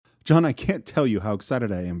John, I can't tell you how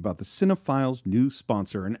excited I am about the Cinephiles' new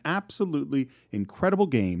sponsor, an absolutely incredible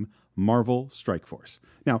game, Marvel Strike Force.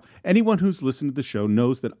 Now, anyone who's listened to the show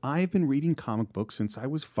knows that I've been reading comic books since I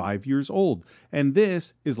was 5 years old, and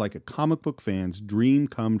this is like a comic book fan's dream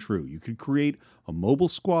come true. You could create a mobile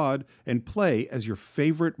squad and play as your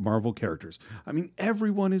favorite Marvel characters. I mean,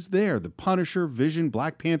 everyone is there. The Punisher, Vision,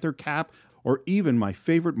 Black Panther, Cap, or even my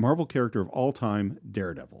favorite Marvel character of all time,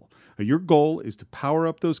 Daredevil. Your goal is to power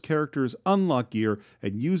up those characters, unlock gear,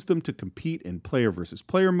 and use them to compete in player versus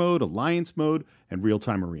player mode, alliance mode, and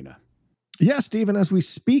real-time arena. Yes, Stephen, as we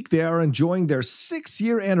speak, they are enjoying their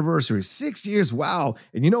 6-year anniversary. 6 years, wow.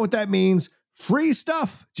 And you know what that means? Free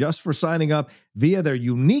stuff just for signing up via their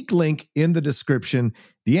unique link in the description.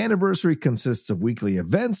 The anniversary consists of weekly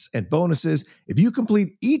events and bonuses. If you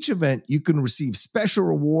complete each event, you can receive special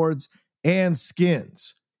rewards and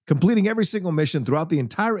skins. Completing every single mission throughout the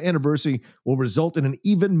entire anniversary will result in an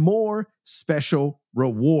even more special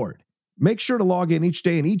reward. Make sure to log in each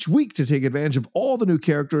day and each week to take advantage of all the new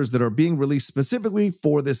characters that are being released specifically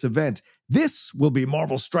for this event. This will be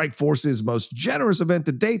Marvel Strike Force's most generous event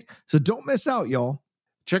to date, so don't miss out, y'all.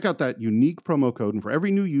 Check out that unique promo code, and for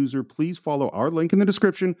every new user, please follow our link in the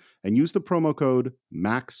description and use the promo code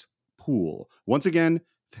MAXPOOL. Once again,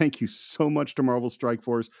 thank you so much to Marvel Strike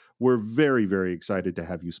Force. We're very, very excited to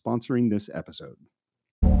have you sponsoring this episode.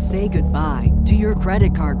 Say goodbye to your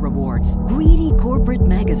credit card rewards. Greedy corporate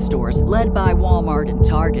mega stores, led by Walmart and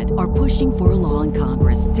Target, are pushing for a law in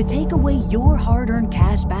Congress to take away your hard-earned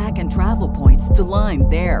cash back and travel points to line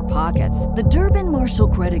their pockets. The Durbin-Marshall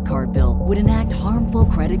credit card bill would enact harmful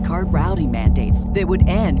credit card routing mandates that would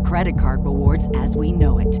end credit card rewards as we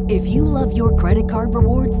know it. If you love your credit card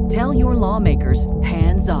rewards, tell your lawmakers,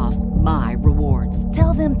 hands off my rewards.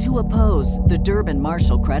 Tell them to oppose the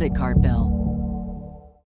Durbin-Marshall credit card bill.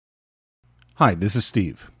 Hi, this is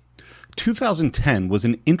Steve. 2010 was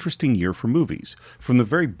an interesting year for movies, from the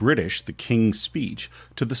very British The King's Speech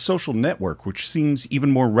to The Social Network, which seems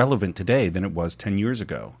even more relevant today than it was 10 years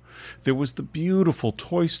ago. There was the beautiful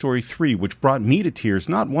Toy Story 3, which brought me to tears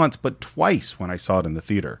not once but twice when I saw it in the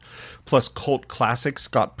theater. Plus cult classics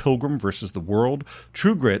Scott Pilgrim vs. the World,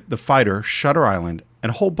 True Grit, The Fighter, Shutter Island,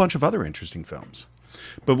 and a whole bunch of other interesting films.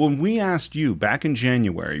 But when we asked you back in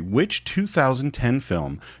January which 2010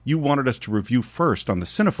 film you wanted us to review first on the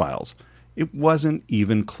Cinephiles, it wasn't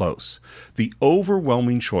even close. The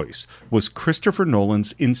overwhelming choice was Christopher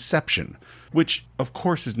Nolan's Inception, which, of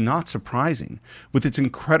course, is not surprising. With its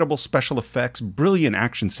incredible special effects, brilliant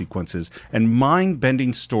action sequences, and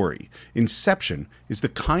mind-bending story, Inception is the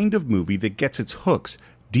kind of movie that gets its hooks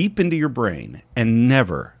deep into your brain and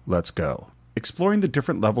never lets go. Exploring the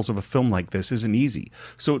different levels of a film like this isn't easy,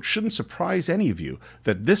 so it shouldn't surprise any of you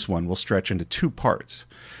that this one will stretch into 2 parts.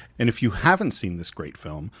 And if you haven't seen this great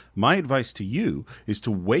film, my advice to you is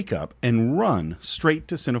to wake up and run straight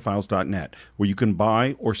to cinephiles.net, where you can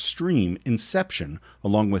buy or stream Inception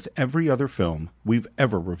along with every other film we've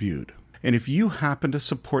ever reviewed. And if you happen to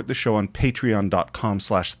support the show on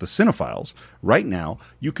patreon.com/thecинephiles, right now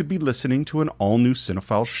you could be listening to an all-new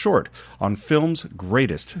Cinephiles short on film's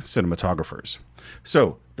greatest cinematographers.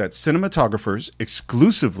 So that's cinematographers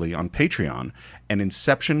exclusively on Patreon, and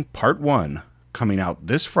Inception Part 1 coming out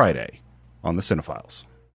this Friday on the Cinephiles.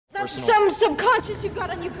 That's some subconscious you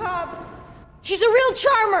got on you, Cobb. She's a real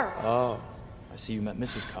charmer. Oh, I see you met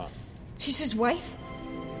Mrs. Cobb. She's his wife?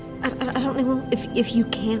 I don't know if you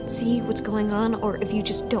can't see what's going on or if you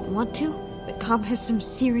just don't want to. But Cobb has some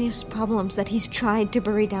serious problems that he's tried to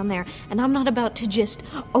bury down there, and I'm not about to just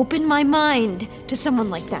open my mind to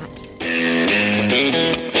someone like that.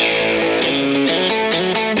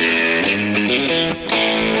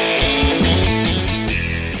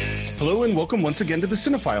 Hello and welcome once again to the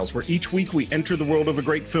Cinephiles, where each week we enter the world of a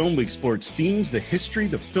great film. We explore its themes, the history,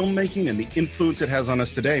 the filmmaking, and the influence it has on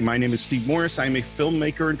us today. My name is Steve Morris. I'm a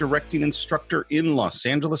filmmaker and directing instructor in Los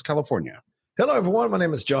Angeles, California. Hello, everyone. My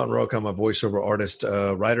name is John Roque. I'm a voiceover artist,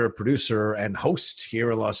 writer, producer, and host here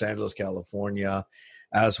in Los Angeles, California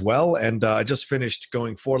as well. And I just finished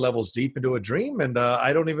going 4 levels deep into a dream, and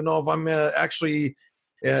I don't even know if I'm actually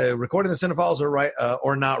recording the Cinephiles or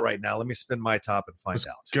not right now. Let me spin my top and find out.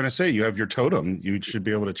 I was going to say, you have your totem. You should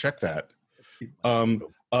be able to check that. And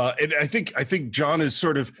I think John has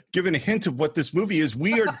sort of given a hint of what this movie is.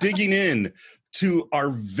 We are digging in to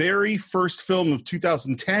our very first film of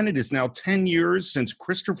 2010. It is now 10 years since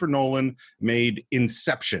Christopher Nolan made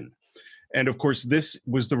Inception. And of course, this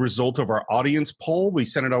was the result of our audience poll. We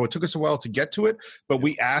sent it out. It took us a while to get to it, but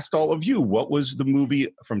we asked all of you, what was the movie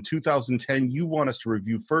from 2010 you want us to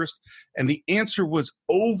review first? And the answer was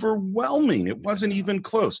overwhelming. It wasn't even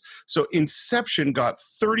close. So Inception got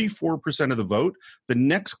 34% of the vote. The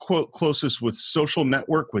next quote closest was Social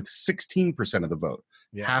Network with 16% of the vote,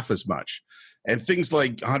 half as much. And things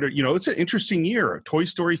like 100, it's an interesting year. Toy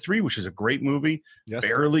Story 3, which is a great movie,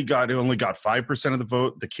 only got 5% of the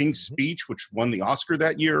vote. The King's Speech, which won the Oscar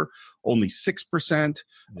that year, only 6%.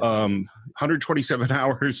 127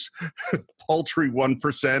 Hours, paltry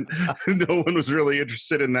 1%. No one was really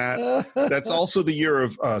interested in that. That's also the year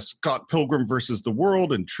of Scott Pilgrim versus the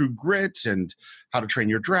World and True Grit and How to Train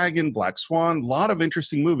Your Dragon, Black Swan. A lot of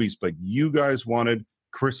interesting movies, but you guys wanted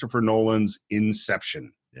Christopher Nolan's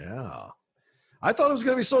Inception. Yeah. I thought it was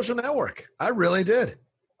going to be Social Network. I really did.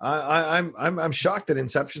 I'm shocked that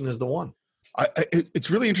Inception is the one. It's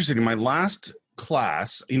really interesting. In my last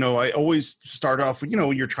class, I always start off with,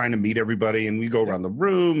 you're trying to meet everybody and we go around the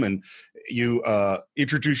room and you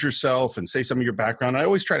introduce yourself and say some of your background. I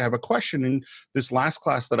always try to have a question. In this last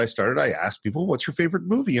class that I started, I asked people, what's your favorite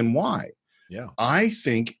movie and why? Yeah. I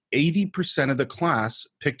think 80% of the class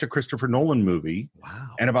picked a Christopher Nolan movie.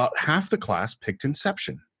 Wow. And about half the class picked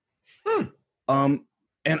Inception.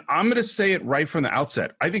 And I'm going to say it right from the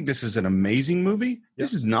outset. I think this is an amazing movie.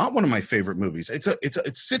 This is not one of my favorite movies.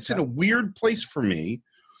 It sits in a weird place for me.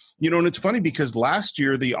 And it's funny because last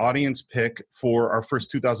year the audience pick for our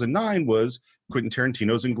first 2009 was Quentin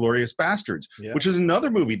Tarantino's Inglourious Bastards, which is another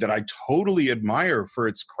movie that I totally admire for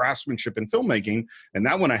its craftsmanship in filmmaking. And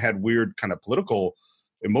that one I had weird kind of political,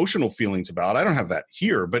 emotional feelings about. I don't have that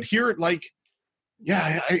here, but here,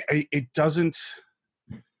 it doesn't.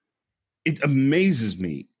 It amazes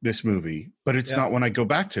me, this movie, but it's not one I go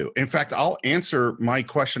back to. In fact, I'll answer my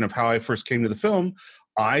question of how I first came to the film.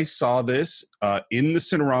 I saw this in the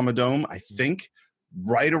Cinerama Dome, I think,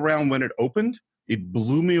 right around when it opened. It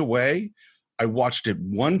blew me away. I watched it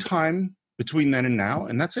one time between then and now,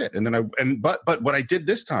 and that's it. And then but what I did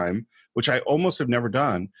this time, which I almost have never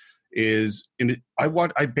done, is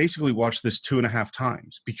I basically watched this 2.5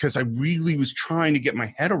 times because I really was trying to get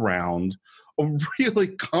my head around a really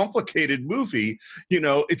complicated movie.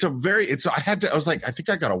 I was like, I think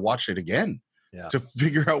I got to watch it again to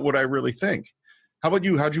figure out what I really think. How about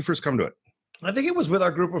you? How'd you first come to it? I think it was with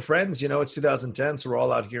our group of friends. It's 2010, so we're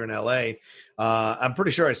all out here in LA. I'm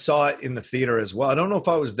pretty sure I saw it in the theater as well. I don't know if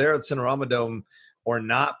I was there at Cinerama Dome or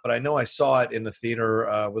not, but I know I saw it in the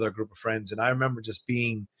theater with our group of friends. And I remember just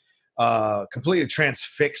being completely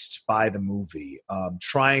transfixed by the movie,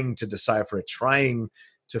 trying to decipher it, trying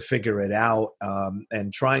to figure it out,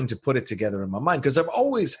 and trying to put it together in my mind. Because I've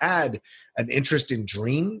always had an interest in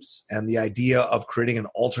dreams and the idea of creating an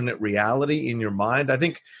alternate reality in your mind. I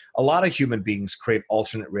think a lot of human beings create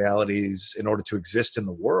alternate realities in order to exist in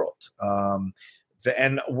the world.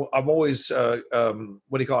 And I'm always, I'm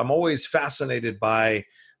always fascinated by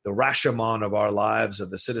the Rashomon of our lives, or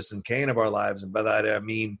the Citizen Kane of our lives. And by that, I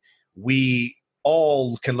mean, we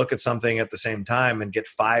all can look at something at the same time and get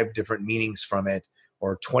 5 different meanings from it,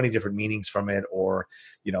 or 20 different meanings from it, or,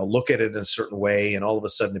 look at it in a certain way, and all of a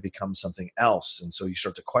sudden it becomes something else. And so you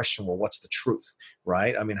start to question, well, what's the truth,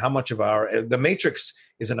 right? I mean, how much of The Matrix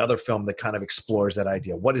is another film that kind of explores that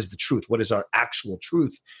idea. What is the truth? What is our actual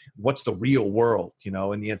truth? What's the real world?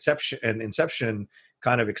 And the Inception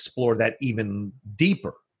kind of explored that even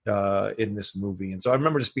deeper in this movie. And so I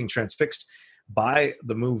remember just being transfixed by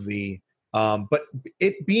the movie. But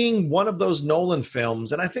it being one of those Nolan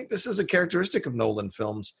films, and I think this is a characteristic of Nolan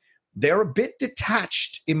films, they're a bit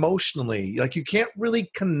detached emotionally. Like, you can't really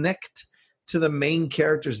connect to the main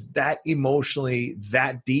characters that emotionally,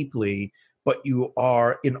 that deeply, but you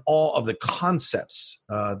are in awe of the concepts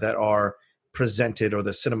that are presented, or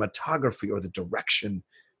the cinematography, or the direction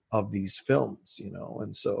of these films,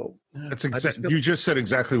 and so that's you just said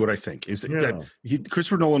exactly what I think is that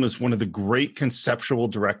Christopher Nolan is one of the great conceptual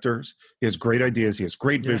directors. He has great ideas, he has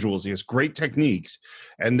great visuals, he has great techniques,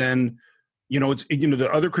 and then it's the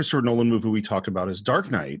other Christopher Nolan movie we talked about is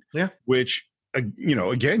Dark Knight, which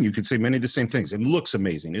again you could say many of the same things. It looks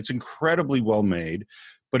amazing, it's incredibly well made,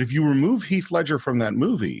 but if you remove Heath Ledger from that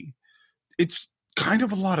movie, it's kind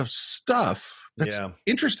of a lot of stuff that's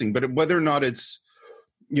interesting, but whether or not it's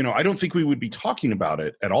I don't think we would be talking about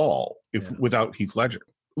it at all without Heath Ledger.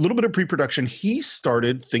 A little bit of pre-production. He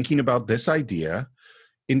started thinking about this idea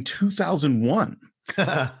in 2001.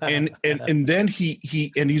 and then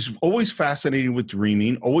he's always fascinated with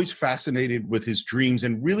dreaming, always fascinated with his dreams,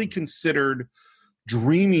 and really considered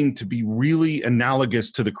dreaming to be really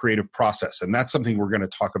analogous to the creative process. And that's something we're going to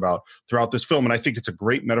talk about throughout this film. And I think it's a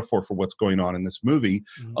great metaphor for what's going on in this movie.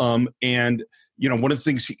 And, you know, one of the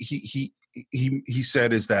things he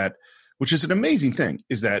said is that, which is an amazing thing,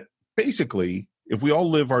 is that basically, if we all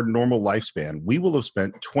live our normal lifespan, we will have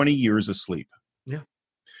spent 20 years asleep. Yeah.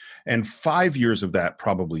 And 5 years of that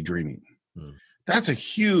probably dreaming. That's a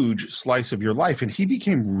huge slice of your life. And he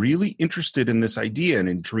became really interested in this idea and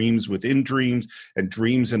in dreams within dreams and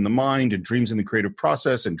dreams in the mind and dreams in the creative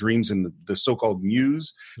process and dreams in the so-called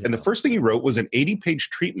muse. Yeah. And the first thing he wrote was an 80-page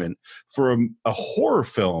treatment for a horror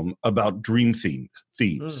film about dream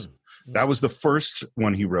themes. That was the first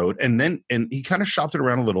one he wrote. And he kind of shopped it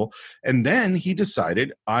around a little. And then he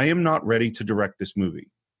decided, I am not ready to direct this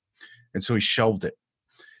movie. And so he shelved it.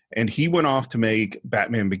 And he went off to make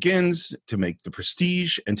Batman Begins, to make The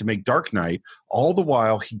Prestige, and to make Dark Knight. All the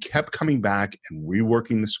while, he kept coming back and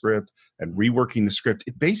reworking the script and reworking the script.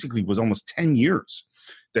 It basically was almost 10 years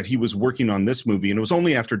that he was working on this movie. And it was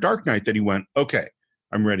only after Dark Knight that he went, okay,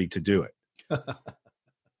 I'm ready to do it.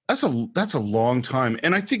 That's a long time.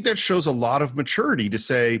 And I think that shows a lot of maturity to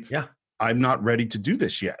say, yeah, I'm not ready to do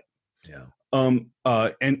this yet. Yeah. And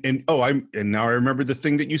now I remember the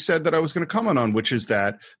thing that you said that I was going to comment on, which is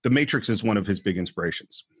that The Matrix is one of his big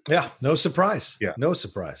inspirations. Yeah, no surprise. Yeah, no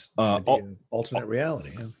surprise. Alternate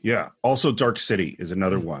reality. Yeah. Also, Dark City is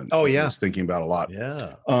another one. Oh, yeah. I was thinking about a lot.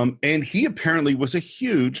 Yeah. And he apparently was a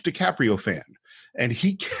huge DiCaprio fan, and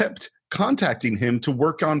he kept contacting him to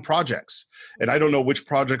work on projects. And I don't know which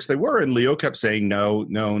projects they were. And Leo kept saying no.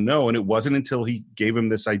 And it wasn't until he gave him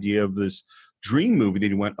this idea of this dream movie that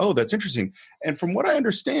he went, oh, that's interesting. And from what I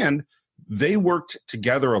understand, they worked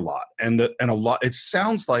together a lot. It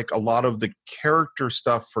sounds like a lot of the character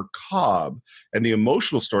stuff for Cobb and the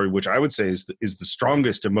emotional story, which I would say is the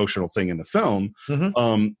strongest emotional thing in the film,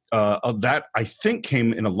 that I think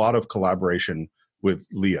came in a lot of collaboration with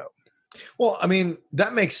Leo. Well, I mean,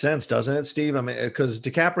 that makes sense, doesn't it, Steve? I mean, because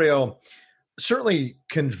DiCaprio certainly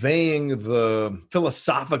conveying the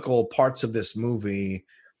philosophical parts of this movie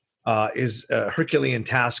is a Herculean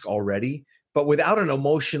task already, but without an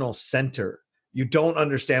emotional center, you don't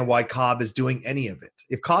understand why Cobb is doing any of it.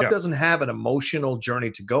 If Cobb doesn't have an emotional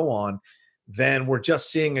journey to go on, then we're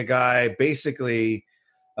just seeing a guy, basically,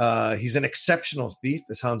 he's an exceptional thief,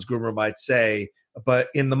 as Hans Gruber might say, but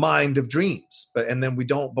in the mind of dreams. But we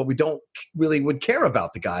don't really would care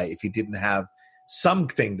about the guy if he didn't have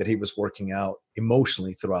something that he was working out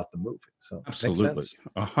emotionally throughout the movie. So absolutely,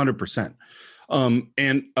 100%.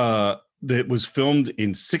 It was filmed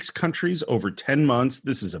in 6 countries over 10 months.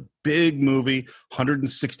 This is a big movie,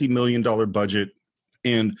 $160 million budget.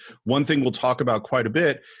 And one thing we'll talk about quite a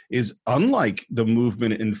bit is, unlike the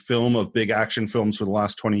movement in film of big action films for the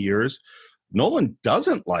last 20 years, Nolan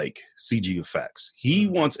doesn't like CG effects. He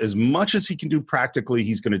wants as much as he can do practically,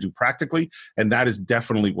 he's going to do practically. And that is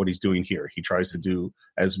definitely what he's doing here. He tries to do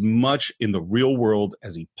as much in the real world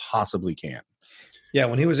as he possibly can. Yeah,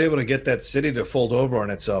 when he was able to get that city to fold over on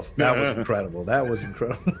itself, that was incredible. That was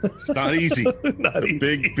incredible. Not easy. Not easy.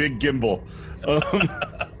 Big gimbal.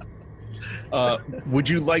 Would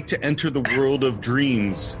you like to enter the world of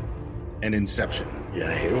dreams and Inception?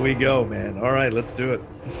 Yeah, here we go, man. All right, let's do it.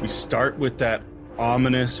 We start with that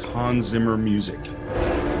ominous Hans Zimmer music.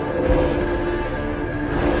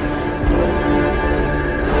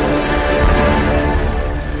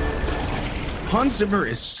 Hans Zimmer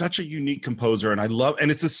is such a unique composer, and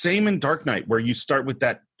it's the same in Dark Knight, where you start with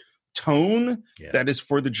that tone that is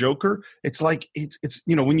for the Joker. It's like, it's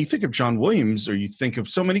when you think of John Williams, or you think of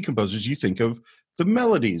so many composers, you think of the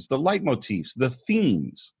melodies, the leitmotifs, the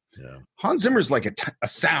themes. Yeah. Hans Zimmer is like a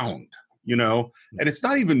sound, and it's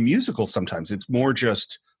not even musical sometimes. It's more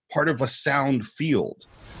just part of a sound field.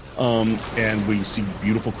 And we see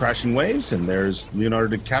beautiful crashing waves, and there's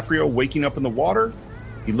Leonardo DiCaprio waking up in the water.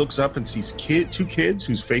 He looks up and sees 2 kids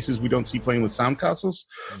whose faces we don't see playing with sound castles.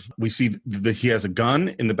 We see that he has a gun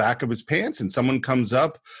in the back of his pants, and someone comes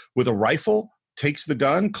up with a rifle, takes the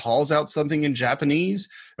gun, calls out something in Japanese,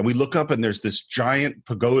 and we look up and there's this giant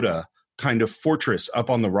pagoda kind of fortress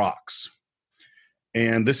up on the rocks.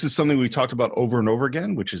 And this is something we talked about over and over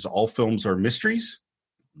again, which is all films are mysteries.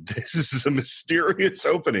 This is a mysterious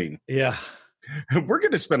opening. Yeah. We're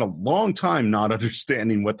going to spend a long time not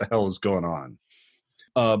understanding what the hell is going on.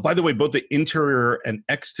 By the way, both the interior and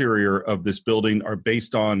exterior of this building are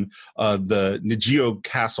based on the Nijio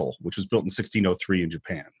Castle, which was built in 1603 in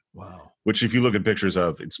Japan. Wow. Which, if you look at pictures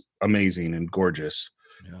of, it's amazing and gorgeous.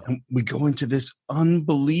 Yeah. And we go into this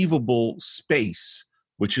unbelievable space,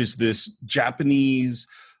 which is this Japanese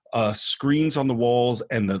screens on the walls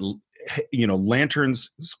and lanterns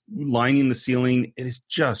lining the ceiling. It is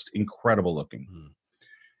just incredible looking.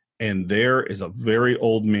 And there is a very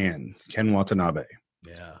old man, Ken Watanabe,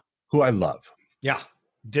 who I love. Yeah,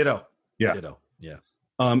 ditto. Yeah, ditto. Yeah.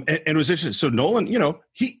 And it was interesting. So Nolan,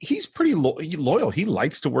 he's pretty loyal. He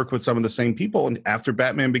likes to work with some of the same people. And after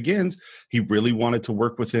Batman Begins, he really wanted to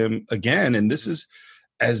work with him again. And this is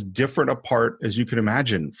as different a part as you can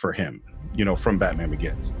imagine for him, from Batman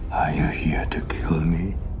Begins. Are you here to kill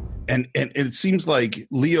me? And it seems like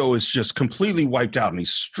Leo is just completely wiped out, and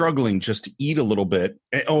he's struggling just to eat a little bit.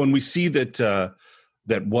 And we see that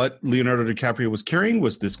what Leonardo DiCaprio was carrying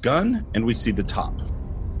was this gun, and we see the top.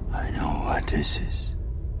 I know what this is.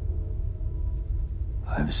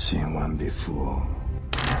 I've seen one before,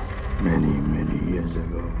 many, many years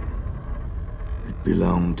ago. It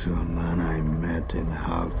belonged to a man I met in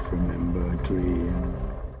half remember a dream.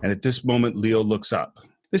 And at this moment, Leo looks up.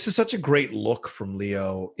 This is such a great look from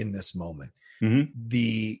Leo in this moment. Mm-hmm.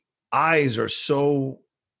 The eyes are so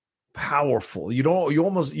powerful. You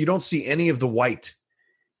don't see any of the white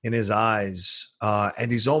in his eyes.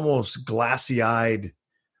 And he's almost glassy-eyed,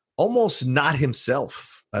 almost not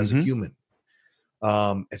himself as a human.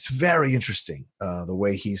 It's very interesting, the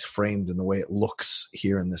way he's framed and the way it looks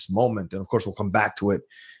here in this moment. And of course, we'll come back to it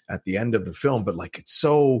at the end of the film, but it's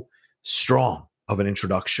so strong of an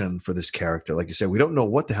introduction for this character. Like you said, we don't know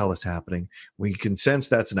what the hell is happening. We can sense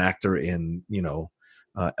that's an actor in,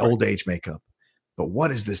 old age makeup. But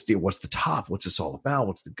what is this deal? What's the top? What's this all about?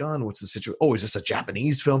 What's the gun? What's the situation? Oh, is this a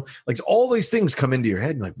Japanese film? All these things come into your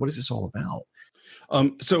head. And what is this all about?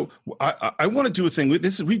 So I want to do a thing with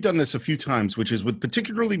this. We've done this a few times, which is with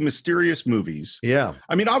particularly mysterious movies. Yeah.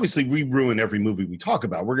 I mean, obviously we ruin every movie we talk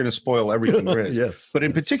about. We're going to spoil everything there is. Yes. But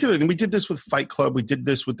in particular, we did this with Fight Club. We did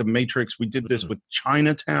this with The Matrix. We did this with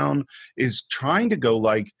Chinatown, is trying to go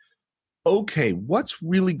okay, what's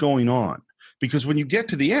really going on? Because when you get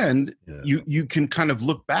to the end, you can kind of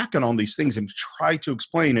look back on all these things and try to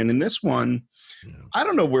explain. And in this one, I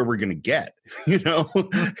don't know where we're going to get, in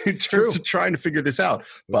terms of trying to figure this out.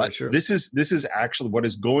 But this is actually what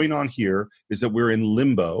is going on here is that we're in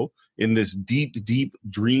limbo, in this deep, deep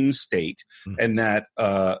dream state. And that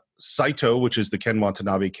Saito, which is the Ken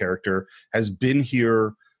Watanabe character, has been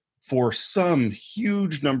here for some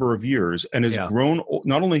huge number of years and has grown.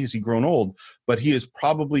 Not only has he grown old, but he has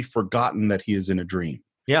probably forgotten that he is in a dream.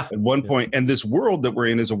 Yeah. At one point, and this world that we're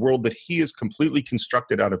in is a world that he has completely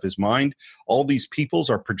constructed out of his mind. All these peoples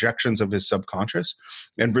are projections of his subconscious.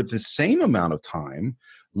 And for the same amount of time,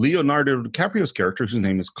 Leonardo DiCaprio's character, whose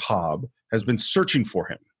name is Cobb, has been searching for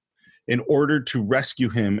him in order to rescue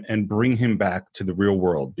him and bring him back to the real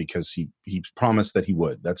world, because he promised that he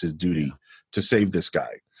would. That's his duty to save this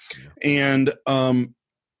guy. And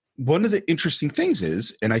one of the interesting things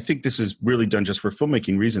is, and I think this is really done just for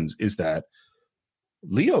filmmaking reasons, is that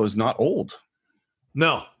Leo is not old.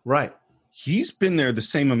 No, right. He's been there the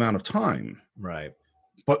same amount of time. Right.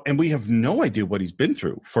 And we have no idea what he's been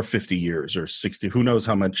through for 50 years or 60, who knows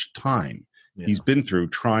how much time he's been through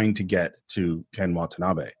trying to get to Ken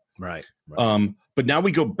Watanabe. Right. But now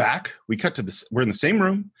we go back, we cut to this, we're in the same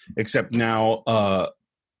room, except now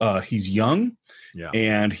he's young. Yeah.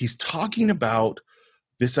 And he's talking about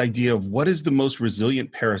this idea of what is the most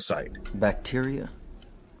resilient parasite. Bacteria,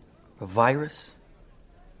 a virus,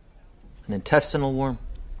 an intestinal worm.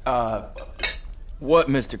 What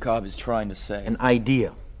Mr. Cobb is trying to say. An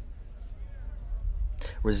idea.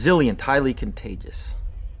 Resilient, highly contagious.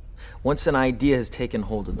 Once an idea has taken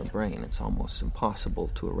hold of the brain, it's almost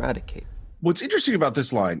impossible to eradicate. What's interesting about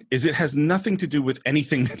this line is it has nothing to do with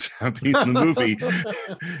anything that's happening in the movie.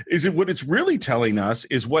 What it's really telling us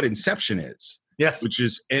is what Inception is. Yes. Which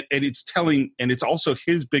is, and it's telling, and it's also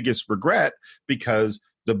his biggest regret, because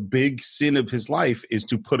the big sin of his life is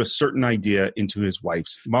to put a certain idea into his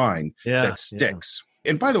wife's mind that sticks.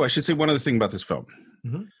 And by the way, I should say one other thing about this film.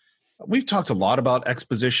 Mm-hmm. We've talked a lot about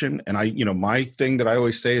exposition, and my thing that I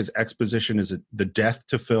always say is exposition is the death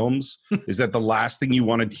to films. Is that the last thing you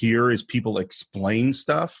want to hear is people explain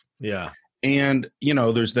stuff? Yeah. And,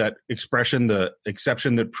 there's that expression, the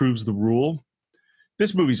exception that proves the rule.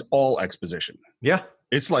 This movie's all exposition. Yeah.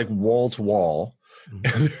 It's like wall to wall.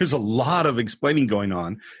 Mm-hmm. There's a lot of explaining going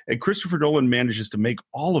on. And Christopher Nolan manages to make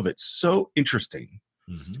all of it so interesting.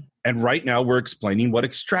 Mm-hmm. And right now we're explaining what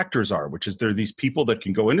extractors are, which is they're these people that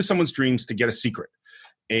can go into someone's dreams to get a secret.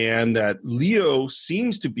 And that Leo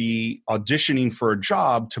seems to be auditioning for a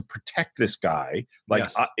job to protect this guy. Like,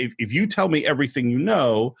 yes. If you tell me everything you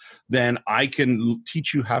know, then I can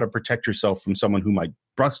teach you how to protect yourself from someone who might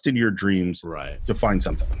bust into your dreams to find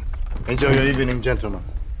something. Enjoy your evening, gentlemen.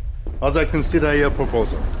 as I consider your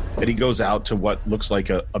proposal. And he goes out to what looks like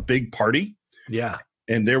a big party. Yeah.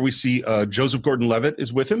 And there we see Joseph Gordon-Levitt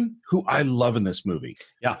is with him, who I love in this movie.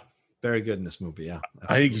 Yeah. Very good in this movie. Yeah.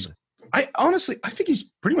 I honestly think he's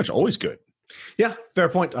pretty much always good. Yeah, fair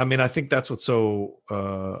point. I mean, I think that's what's so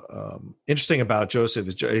interesting about Joseph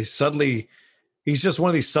is he's just one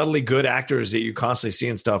of these subtly good actors that you constantly see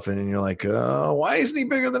and stuff, and you're like, why isn't he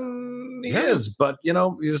bigger than he is? But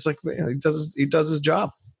you're just like, he does his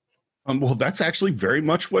job. Well, that's actually very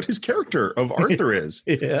much what his character of Arthur is.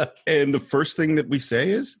 Yeah. And the first thing that we say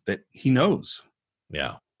is that he knows.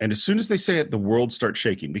 Yeah. And as soon as they say it, the world starts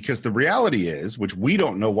shaking, because the reality is, which we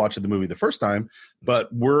don't know watching the movie the first time,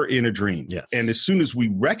 but we're in a dream. Yes. And as soon as we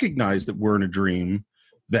recognize that we're in a dream,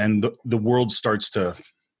 then the world starts to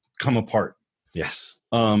come apart. Yes.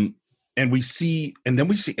 And then we see,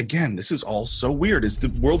 again, this is all so weird. As the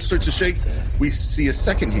world starts to shake, we see a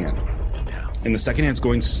second hand. Yeah. And the second hand's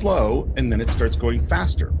going slow, and then it starts going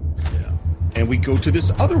faster. Yeah. And we go to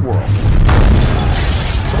this other world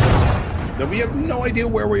that we have no idea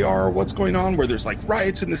where we are or what's going on, where there's like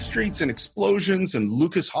riots in the streets and explosions, and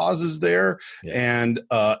Lucas Haas is there. Yeah.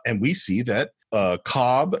 And we see that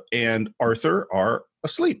Cobb and Arthur are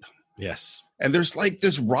asleep. Yes. And there's like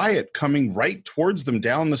this riot coming right towards them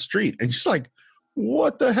down the street. And just like,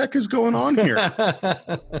 what the heck is going on here?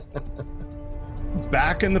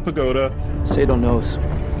 Back in the pagoda. Sato knows.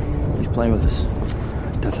 He's playing with us.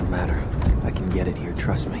 It doesn't matter. I can get it here,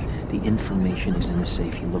 trust me. The information is in the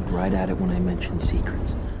safe. You looked right at it when I mentioned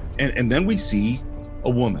secrets. And then we see a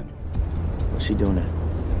woman. What's she doing there?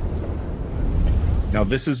 Now,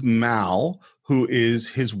 this is Mal, who is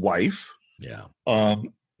his wife. Yeah.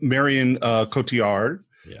 Marion Cotillard.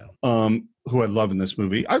 Yeah. Who I love in this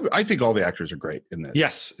movie. I think all the actors are great in this.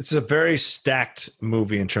 Yes, it's a very stacked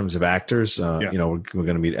movie in terms of actors. We're going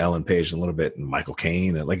to meet Ellen Page in a little bit, and Michael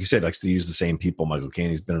Caine, and like you said, likes to use the same people. Michael Caine,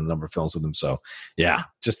 he's been in a number of films with them, so yeah,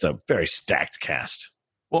 just a very stacked cast.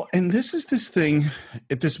 Well, and this is this thing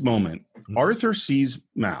at this moment. Mm-hmm. Arthur sees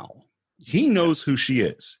Mal. He knows who she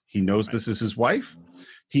is. He knows this is his wife.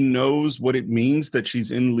 He knows what it means that she's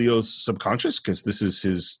in Leo's subconscious, because this is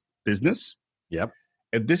his business. Yep.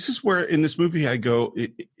 And this is where in this movie I go,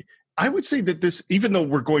 I would say that this, even though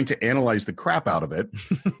we're going to analyze the crap out of it,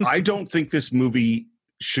 I don't think this movie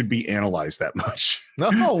should be analyzed that much.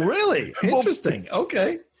 No, really? Interesting.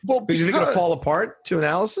 Okay. Well, because you think it'll fall apart to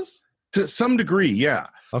analysis? To some degree, yeah.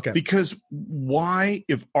 Okay. Because why,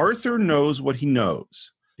 if Arthur knows what he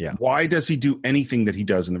knows, why does he do anything that he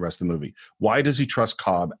does in the rest of the movie? Why does he trust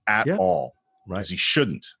Cobb at all? Right. Because he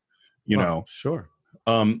shouldn't, you know? Sure.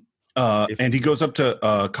 And he goes up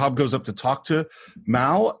to Cobb goes up to talk to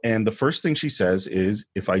Mal, and the first thing she says is,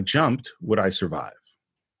 "If I jumped, would I survive?"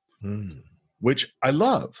 Which I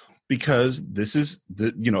love, because this is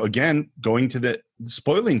again, going to the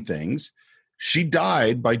spoiling things. She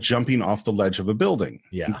died by jumping off the ledge of a building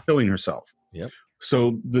and killing herself. Yep.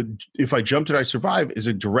 So "If I jumped, did I survive?" is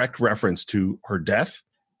a direct reference to her death.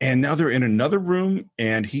 And now they're in another room,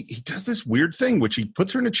 and he does this weird thing, which he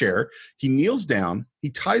puts her in a chair. He kneels down. He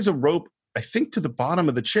ties a rope, I think, to the bottom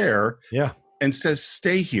of the chair. Yeah. And says,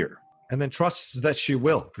 "Stay here." And then trusts that she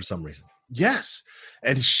will for some reason. Yes.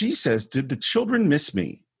 And she says, "Did the children miss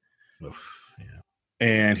me?" Oof, yeah.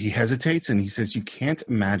 And he hesitates, and he says, "You can't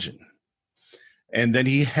imagine." And then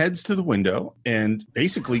he heads to the window and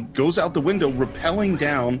basically goes out the window, rappelling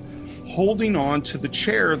down, holding on to the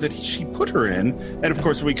chair that she put her in. And of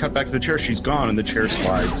course, when we cut back to the chair, she's gone, and the chair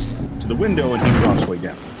slides to the window, and he drops way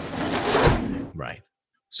down. Right.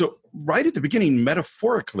 So right at the beginning,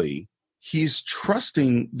 metaphorically, he's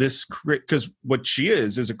trusting this, because what she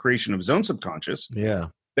is a creation of his own subconscious. Yeah.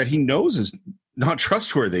 That he knows is not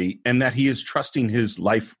trustworthy, and that he is trusting his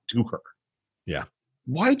life to her. Yeah.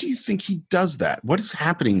 Why do you think he does that? What is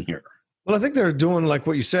happening here? Well, I think they're doing like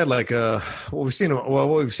what you said, like what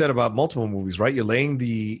we've said about multiple movies, right? You're laying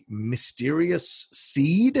the mysterious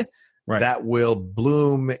seed that will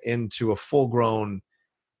bloom into a full-grown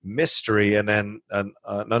mystery, and then an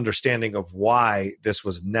understanding of why this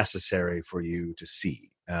was necessary for you to see.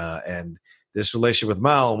 And this relationship with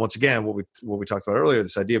Mal, and once again, what we talked about earlier,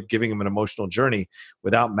 this idea of giving him an emotional journey.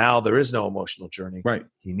 Without Mal, there is no emotional journey. Right.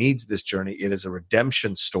 He needs this journey. It is a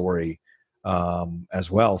redemption story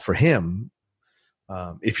as well for him.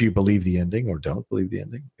 If you believe the ending or don't believe the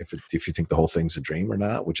ending, if you think the whole thing's a dream or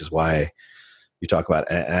not, which is why you talk about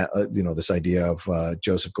this idea of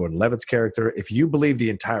Joseph Gordon-Levitt's character. If you believe the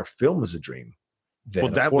entire film is a dream,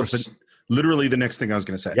 then that was literally the next thing I was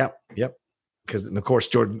going to say. Yep. Because, of course,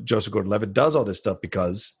 Joseph Gordon-Levitt does all this stuff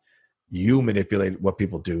because you manipulate what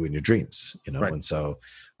people do in your dreams, Right. And so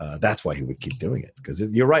that's why he would keep doing it, because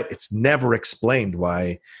you're right. It's never explained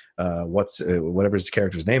why whatever his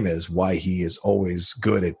character's name is, why he is always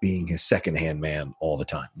good at being his secondhand man all the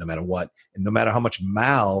time, no matter what. And no matter how much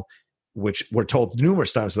Mal, which we're told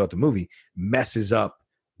numerous times throughout the movie, messes up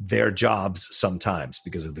their jobs sometimes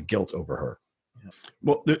because of the guilt over her.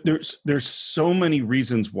 Well, there's so many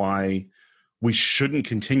reasons why we shouldn't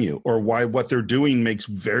continue, or why what they're doing makes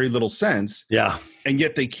very little sense. Yeah. And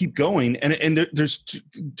yet they keep going. And there's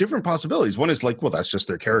different possibilities. One is like, well, that's just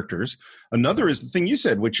their characters. Another is the thing you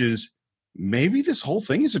said, which is maybe this whole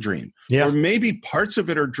thing is a dream. Yeah. Or maybe parts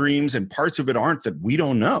of it are dreams and parts of it aren't, that we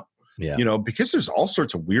don't know. Yeah. Because there's all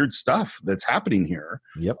sorts of weird stuff that's happening here.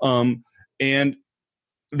 Yep. And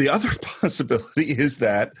the other possibility is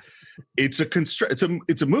that it's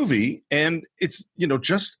a movie, and it's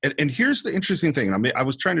and here's the interesting thing. I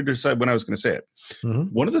was trying to decide when I was going to say it. Mm-hmm.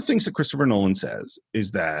 One of the things that Christopher Nolan says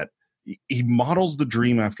is that he models the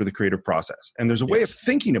dream after the creative process, and there's a way of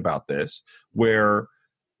thinking about this where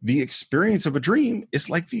the experience of a dream is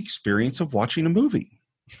like the experience of watching a movie.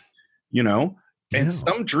 And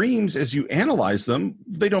some dreams, as you analyze them,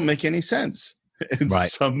 they don't make any sense. And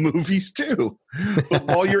some movies too. But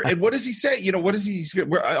and what does he say? What does he?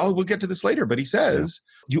 We'll get to this later, but he says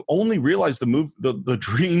you only realize the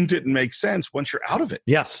dream didn't make sense once you're out of it.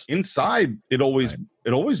 Yes, inside it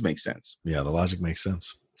always makes sense. Yeah, the logic makes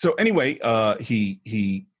sense. So anyway,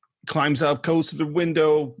 he climbs up, goes to the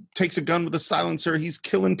window, takes a gun with a silencer. He's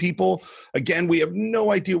killing people. Again, we have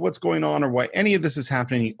no idea what's going on or why any of this is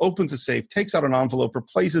happening. He opens a safe, takes out an envelope,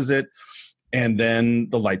 replaces it, and then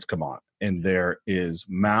the lights come on. And there is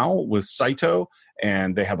Mal with Saito,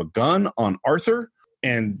 and they have a gun on Arthur,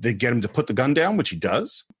 and they get him to put the gun down, which he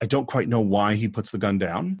does. I don't quite know why he puts the gun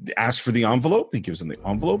down. They ask for the envelope. He gives them the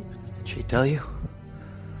envelope. Did she tell you?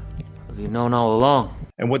 Have you known all along?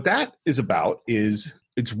 And what that is about is,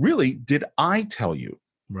 it's really, did I tell you?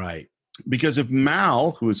 Right. Because if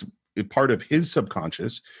Mal, who is a part of his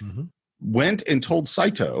subconscious, went and told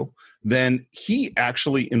Saito, then he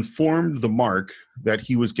actually informed the Mark that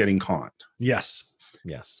he was getting conned. Yes.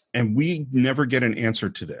 And we never get an answer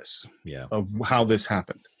to this, of how this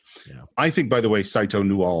happened. Yeah. I think, by the way, Saito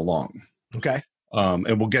knew all along. Okay.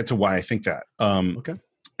 And we'll get to why I think that. Okay.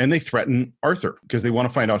 And they threaten Arthur because they want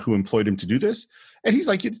to find out who employed him to do this. And he's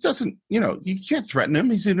like, it doesn't, you can't threaten him.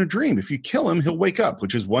 He's in a dream. If you kill him, he'll wake up,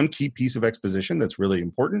 which is one key piece of exposition that's really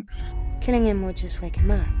important. Killing him will just wake him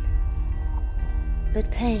up. But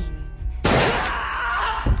pain.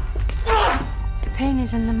 The pain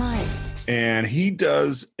is in the mind. And he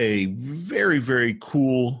does a very, very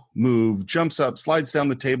cool move, jumps up, slides down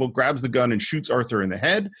the table, grabs the gun, and shoots Arthur in the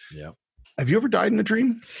head. Yeah. Have you ever died in a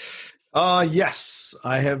dream? Yes.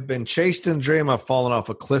 I have been chased in a dream. I've fallen off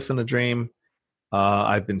a cliff in a dream.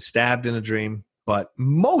 I've been stabbed in a dream. But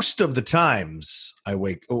most of the times I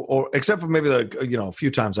wake, or except for maybe a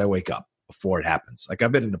few times I wake up before it happens. Like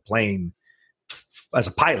I've been in a plane as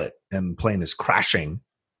a pilot, and the plane is crashing,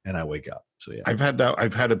 and I wake up. So yeah, I've had that.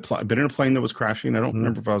 I've been in a plane that was crashing. I don't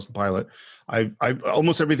remember if I was the pilot. I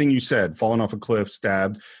almost everything you said: fallen off a cliff,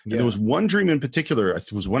 stabbed. And there was one dream in particular.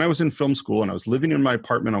 It was when I was in film school, and I was living in my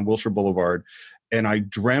apartment on Wilshire Boulevard, and I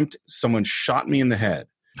dreamt someone shot me in the head,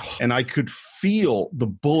 and I could feel the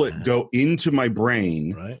bullet go into my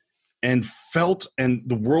brain, and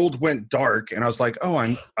the world went dark, and I was like, "Oh,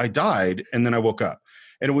 I died," and then I woke up,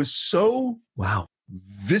 and it was so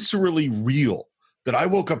viscerally real that I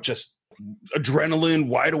woke up just adrenaline,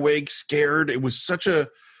 wide awake, scared. It was such a,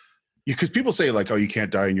 because people say like, oh, you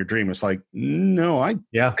can't die in your dream. It's like, no, I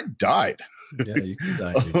died. Yeah, you can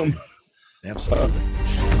die in your dream. Absolutely.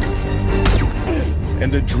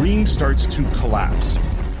 And the dream starts to collapse.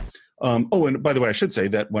 And by the way, I should say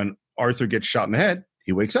that when Arthur gets shot in the head,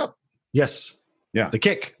 he wakes up. Yes. Yeah. The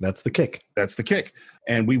kick. That's the kick. That's the kick.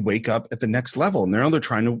 And we wake up at the next level. And they're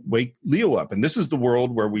trying to wake Leo up. And this is the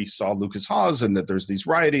world where we saw Lucas Haas, and that there's these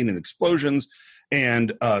rioting and explosions.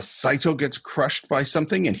 And Saito gets crushed by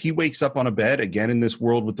something, and he wakes up on a bed again in this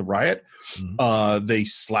world with the riot. They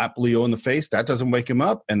slap Leo in the face. That doesn't wake him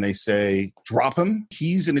up. And they say, drop him.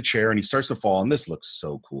 He's in a chair and he starts to fall. And this looks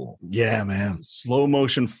so cool. Yeah, man. Slow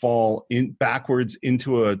motion fall backwards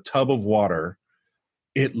into a tub of water.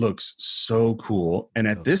 It looks so cool. And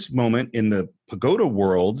at this moment in the pagoda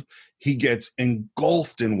world, he gets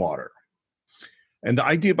engulfed in water. And the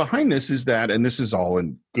idea behind this is that, and this is all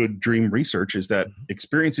in good dream research, is that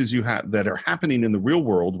experiences you have that are happening in the real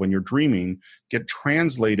world when you're dreaming get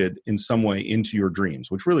translated in some way into your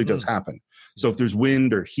dreams, which really does happen. So if there's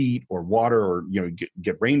wind or heat or water, or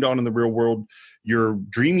get rained on in the real world, your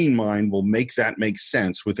dreaming mind will make that make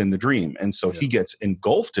sense within the dream. And so he gets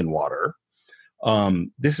engulfed in water.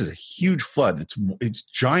 This is a huge flood. It's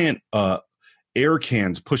giant air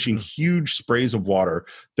cans pushing huge sprays of water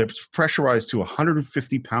that's pressurized to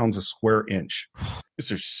 150 pounds a square inch. These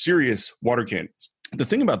are serious water cannons. The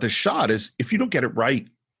thing about this shot is if you don't get it right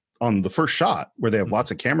on the first shot, where they have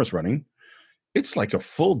lots of cameras running, it's like a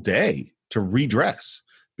full day to redress,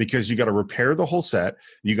 because you got to repair the whole set.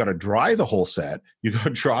 You got to dry the whole set. You got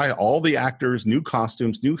to dry all the actors, new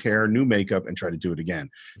costumes, new hair, new makeup, and try to do it again.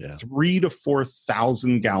 3,000 to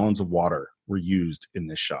 4,000 gallons of water were used in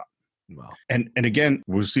this shot. Wow. And again,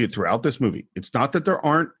 we'll see it throughout this movie. It's not that there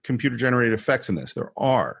aren't computer-generated effects in this. There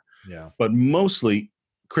are. Yeah. But mostly,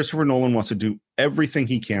 Christopher Nolan wants to do everything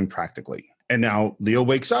he can practically. And now Leo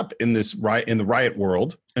wakes up in the riot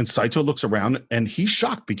world, and Saito looks around, and he's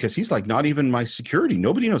shocked because he's like, not even my security.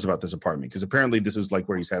 Nobody knows about this apartment, because apparently this is like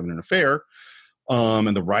where he's having an affair.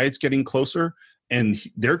 And the riot's getting closer, and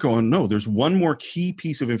they're going, no, there's one more key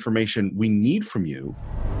piece of information we need from you.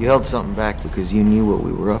 You held something back because you knew what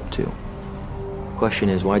we were up to. Question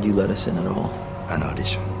is, why'd you let us in at all? An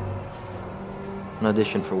audition. An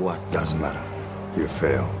audition for what? Doesn't matter. You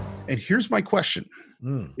failed. And here's my question.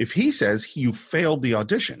 If he says you failed the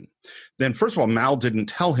audition, then first of all, Mal didn't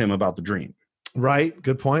tell him about the dream. Right.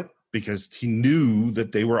 Good point. Because he knew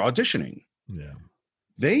that they were auditioning. Yeah.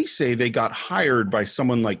 They say they got hired by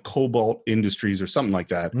someone like Cobalt Industries or something like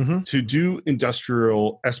that to do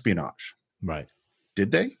industrial espionage. Right. Did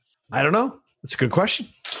they? I don't know. It's a good question.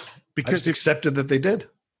 Because accepted that they did.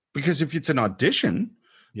 Because if it's an audition,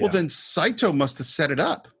 well, then Saito must have set it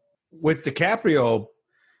up. With DiCaprio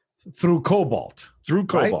through Cobalt. Through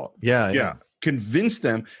Cobalt. Right? Yeah. Convince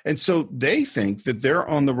them. And so they think that they're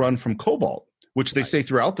on the run from Cobalt, which they say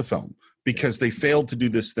throughout the film, because they failed to do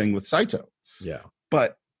this thing with Saito. Yeah.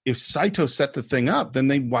 But if Saito set the thing up,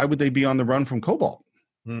 then why would they be on the run from Cobalt?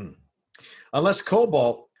 Unless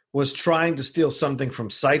Cobalt was trying to steal something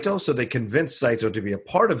from Saito, so they convinced Saito to be a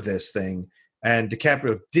part of this thing, and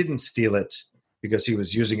DiCaprio didn't steal it because he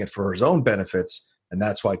was using it for his own benefits, and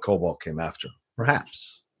that's why Cobalt came after him.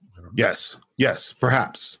 Perhaps. Yes,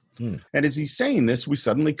 perhaps. And as he's saying this, we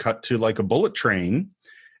suddenly cut to like a bullet train,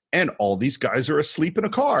 and all these guys are asleep in a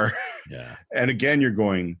car. Yeah. And again, you're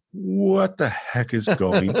going, what the heck is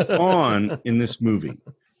going on in this movie?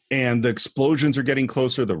 And the explosions are getting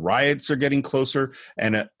closer. The riots are getting closer.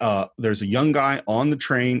 And there's a young guy on the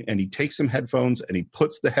train, and he takes some headphones, and he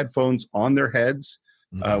puts the headphones on their heads.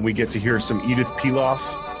 We get to hear some Edith Piaf,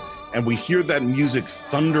 and we hear that music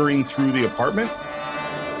thundering through the apartment.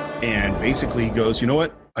 And basically he goes, you know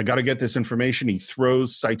what? I got to get this information. He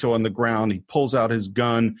throws Saito on the ground. He pulls out his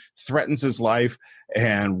gun, threatens his life.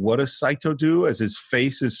 And what does Saito do as his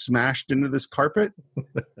face is smashed into this carpet?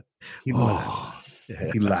 He laughs.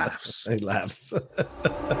 He laughs. He laughs.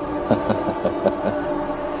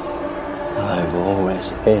 I've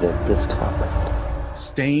always hated this carpet.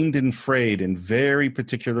 Stained and frayed in very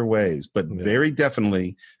particular ways, but very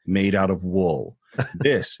definitely made out of wool.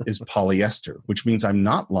 This is polyester, which means I'm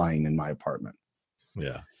not lying in my apartment.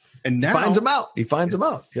 Yeah. And now He finds him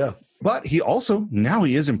out. Yeah. But he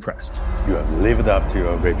is impressed. You have lived up to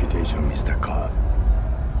your reputation, Mr. Cobb.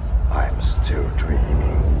 I'm still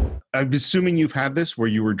dreaming. I'm assuming you've had this where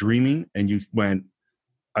you were dreaming and you went,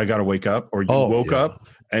 I got to wake up, or you woke up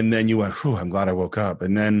and then you went, I'm glad I woke up.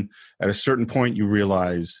 And then at a certain point you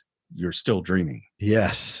realize you're still dreaming.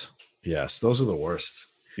 Yes. Those are the worst.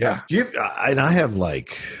 Yeah. And I have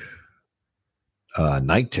like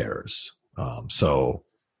night terrors. So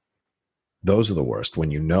those are the worst,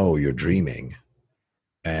 when you know you're dreaming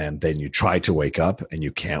and then you try to wake up and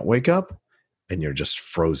you can't wake up and you're just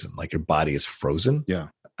frozen, like your body is frozen. Yeah.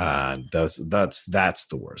 And that's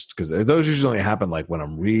the worst, because those usually only happen like when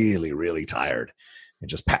I'm really, really tired and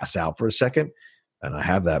just pass out for a second. And I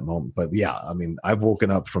have that moment. But yeah, I mean, I've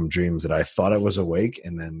woken up from dreams that I thought I was awake,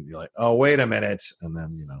 and then you're like, oh, wait a minute. And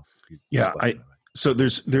then, so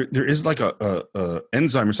there is like a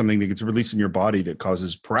enzyme or something that gets released in your body that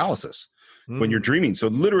causes paralysis when you're dreaming. So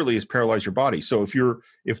literally it's paralyzed your body. So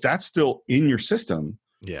if that's still in your system,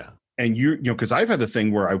 and because I've had the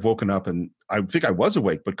thing where I've woken up and I think I was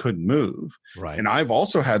awake but couldn't move. Right. And I've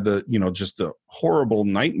also had just the horrible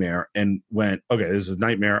nightmare and went, okay, this is a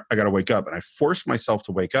nightmare. I got to wake up. And I forced myself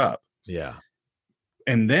to wake up. Yeah.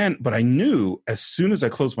 And then, but I knew as soon as I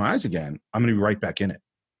closed my eyes again, I'm going to be right back in it.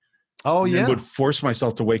 Oh, and yeah. then would force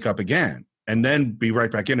myself to wake up again and then be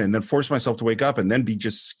right back in it, and then force myself to wake up and then be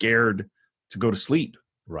just scared to go to sleep.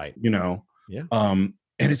 Right. Yeah. And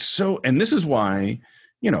it's so, and this is why,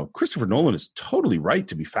 Christopher Nolan is totally right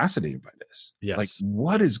to be fascinated by this. Yes. Like,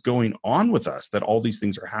 what is going on with us that all these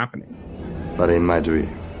things are happening? But in my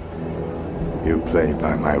dream, you play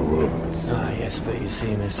by my rules. Ah, yes, but you see,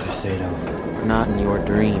 Mr. Sato, we're not in your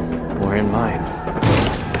dream. We're in mine.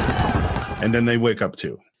 And then they wake up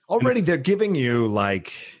too. Already they're giving you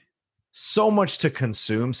like so much to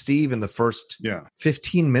consume, Steve, in the first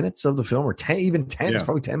 15 minutes of the film, or 10, even 10, it's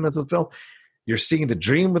probably 10 minutes of the film. You're seeing the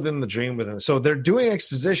dream within the dream within. So they're doing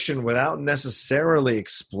exposition without necessarily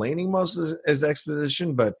explaining most as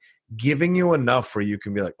exposition, but giving you enough where you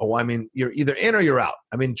can be like, oh, I mean, you're either in or you're out.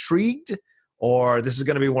 I'm intrigued, or this is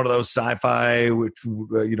going to be one of those sci-fi, which,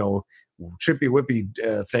 trippy whippy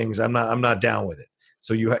things. I'm not down with it.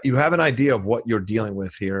 So you have an idea of what you're dealing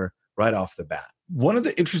with here right off the bat. One of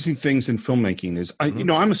the interesting things in filmmaking is,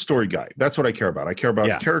 I'm a story guy. That's what I care about. I care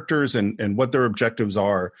about characters and what their objectives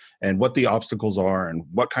are and what the obstacles are and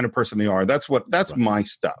what kind of person they are. That's my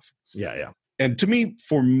stuff. Yeah, yeah. And to me,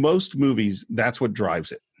 for most movies, that's what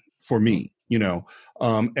drives it for me,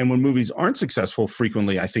 and when movies aren't successful,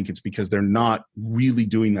 frequently, I think it's because they're not really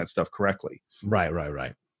doing that stuff correctly.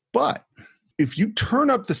 Right. But if you turn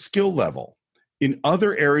up the skill level in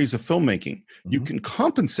other areas of filmmaking, you can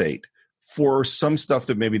compensate for some stuff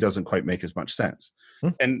that maybe doesn't quite make as much sense.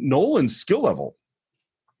 And Nolan's skill level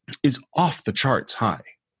is off the charts high.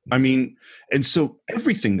 I mean, and so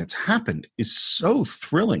everything that's happened is so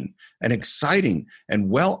thrilling and exciting and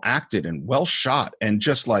well acted and well shot, and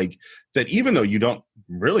just like that, even though you don't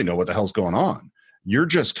really know what the hell's going on, you're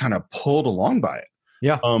just kind of pulled along by it.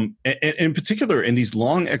 Yeah. And in particular, in these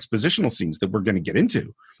long expositional scenes that we're going to get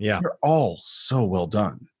into, they're all so well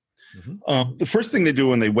done. The first thing they do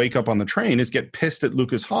when they wake up on the train is get pissed at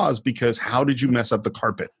Lucas Haas because how did you mess up the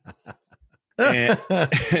carpet?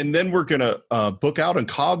 and then we're going to book out, and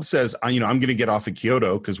Cobb says, I'm going to get off at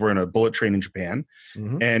Kyoto because we're in a bullet train in Japan.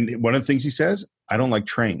 And one of the things he says, I don't like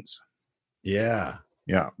trains. Yeah.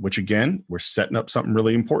 Yeah. Which again, we're setting up something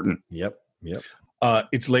really important. Yep.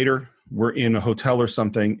 It's later. We're in a hotel or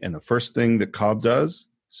something. And the first thing that Cobb does,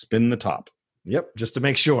 spin the top. Yep. Just to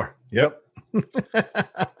make sure. Yep.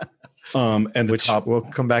 And the top will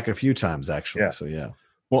come back a few times actually. So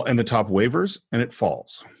well, and the top wavers and it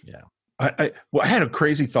falls. Yeah. I had a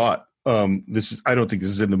crazy thought. I don't think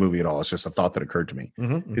this is in the movie at all. It's just a thought that occurred to me.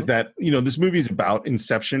 Is that, this movie is about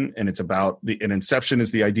Inception, and it's about and Inception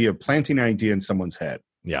is the idea of planting an idea in someone's head.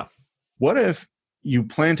 Yeah. What if you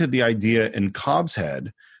planted the idea in Cobb's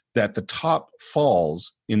head that the top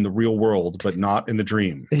falls in the real world, but not in the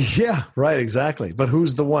dream? Yeah, right. Exactly. But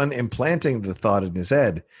who's the one implanting the thought in his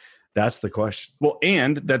head? That's the question. Well,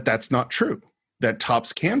 and that's not true. That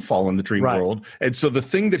tops can fall in the dream world. And so the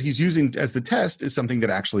thing that he's using as the test is something that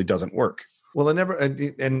actually doesn't work. Well,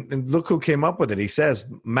 and look who came up with it. He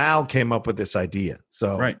says Mal came up with this idea.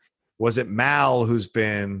 So was it Mal who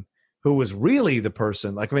was really the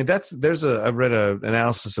person? Like, I mean, I read an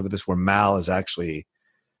analysis of this where Mal is actually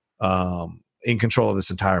in control of this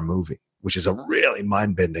entire movie, which is a really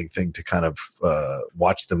mind-bending thing to kind of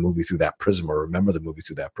watch the movie through that prism, or remember the movie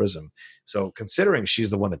through that prism. So considering she's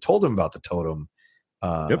the one that told him about the totem.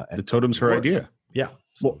 The totem's her idea. Yeah.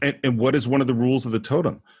 Well, and what is one of the rules of the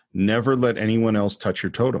totem? Never let anyone else touch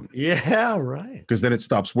your totem. Yeah, right. Because then it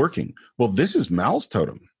stops working. Well, this is Mal's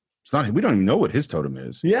totem. It's not. We don't even know what his totem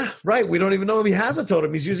is. Yeah, right. We don't even know if he has a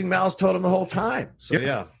totem. He's using Mal's totem the whole time. So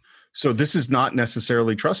yeah. So this is not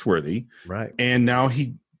necessarily trustworthy. Right. And now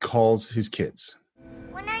he calls his kids.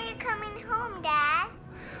 When are you coming home, Dad?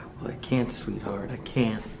 Well, I can't, sweetheart. I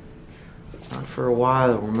can't. Not for a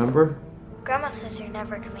while, remember? Grandma says you're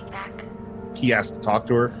never coming back. He has to talk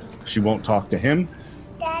to her. She won't talk to him.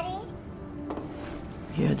 Daddy?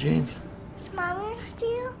 Yeah, James? Is Mommy with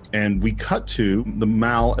you? And we cut to the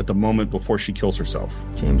Mal at the moment before she kills herself.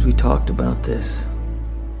 James, we talked about this.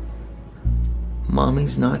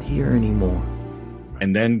 Mommy's not here anymore.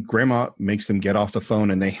 And then Grandma makes them get off the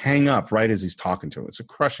phone, and they hang up right as he's talking to her. It's a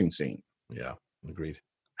crushing scene. Yeah, agreed.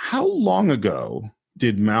 How long ago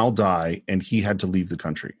did Mal die and he had to leave the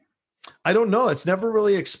country? I don't know. It's never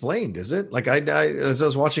really explained, is it? Like I as I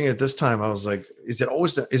was watching it this time, I was like, is it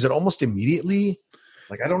almost immediately?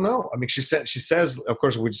 Like, I don't know. I mean, she says, of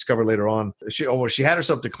course, we discover later on, she had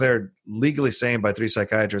herself declared legally sane by 3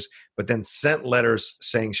 psychiatrists, but then sent letters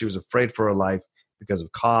saying she was afraid for her life because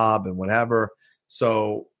of Cobb and whatever.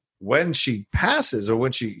 So when she passes, or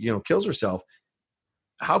when she, kills herself,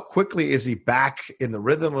 how quickly is he back in the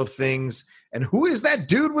rhythm of things? And who is that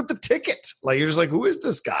dude with the ticket? Like, you're just like, who is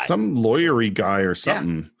this guy? Some lawyery guy or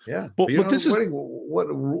something. Yeah. Well, but this is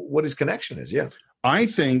what his connection is. Yeah. I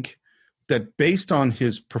think that based on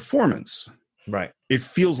his performance, right, it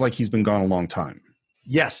feels like he's been gone a long time.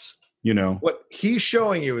 Yes. You know, what he's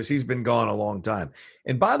showing you is he's been gone a long time.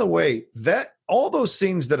 And by the way, that all those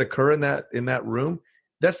scenes that occur in that room,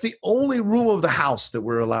 that's the only room of the house that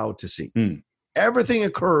we're allowed to see. Everything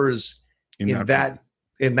occurs in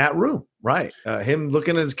that room. Right. Him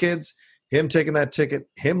looking at his kids, him taking that ticket,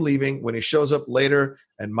 him leaving. When he shows up later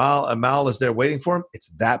and Mal is there waiting for him, it's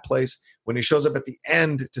that place. When he shows up at the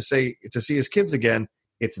end to see his kids again,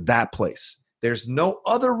 it's that place. There's no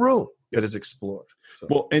other room that is explored. So.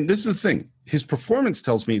 Well, and this is the thing. His performance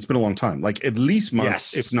tells me it's been a long time, like at least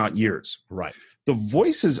months, if not years. Right. The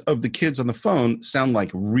voices of the kids on the phone sound like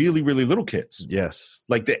really, really little kids. Yes.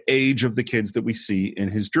 Like the age of the kids that we see in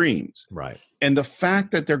his dreams. Right. And the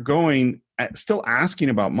fact that they're still asking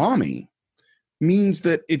about mommy means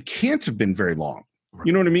that it can't have been very long. Right.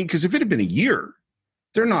 You know what I mean? Because if it had been a year,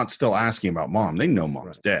 they're not still asking about mom. They know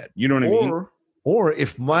mom's dead. You know what I mean? Or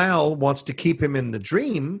if Mal wants to keep him in the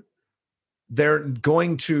dream, they're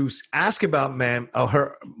going to ask about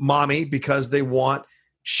her mommy because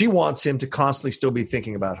she wants him to constantly still be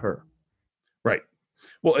thinking about her. Right.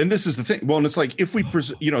 Well, and this is the thing. Well, and it's like if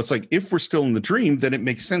we're still in the dream, then it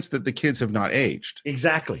makes sense that the kids have not aged.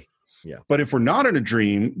 Exactly. Yeah. But if we're not in a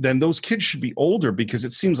dream, then those kids should be older because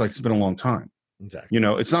it seems like it's been a long time. Exactly. You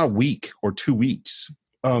know, it's not a week or 2 weeks.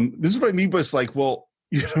 This is what I mean by it's like, well,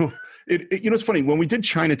 you know, it's funny when we did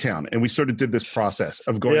Chinatown and we sort of did this process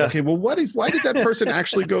of going, okay, well, why did that person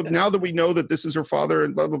actually go now that we know that this is her father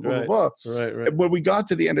and blah, blah, blah, right. blah, blah. Right. And when we got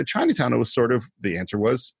to the end of Chinatown, it was sort of, the answer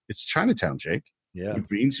was, it's Chinatown, Jake. Yeah. Which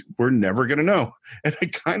means we're never going to know. And I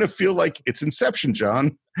kind of feel like it's Inception,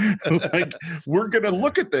 John. Like we're going to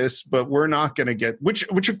look at this, but we're not going to get, which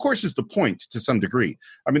of course is the point to some degree.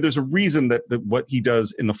 I mean, there's a reason that what he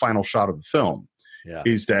does in the final shot of the film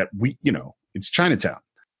is that it's Chinatown.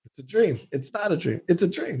 It's a dream. It's not a dream. It's a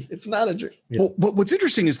dream. It's not a dream. Yeah. Well, but what's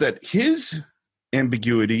interesting is that his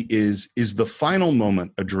ambiguity is the final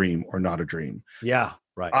moment a dream or not a dream? Yeah,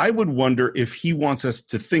 right. I would wonder if he wants us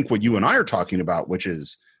to think what you and I are talking about, which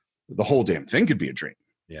is the whole damn thing could be a dream.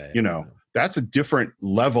 Yeah. That's a different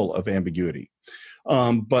level of ambiguity.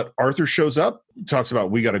 But Arthur shows up, talks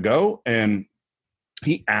about we got to go, and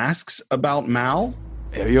he asks about Mal.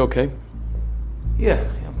 Hey, are you okay? Yeah,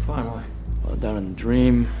 I'm fine. Why? Well, down in the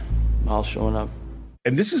dream, Mal's showing up.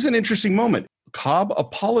 And this is an interesting moment. Cobb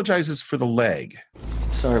apologizes for the leg.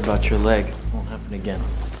 Sorry about your leg. Won't happen again.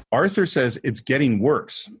 Arthur says it's getting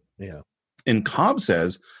worse. Yeah. And Cobb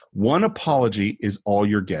says, one apology is all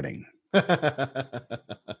you're getting.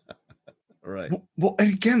 Right. Well,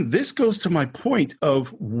 and again, this goes to my point of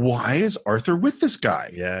why is Arthur with this guy?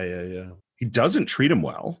 Yeah. He doesn't treat him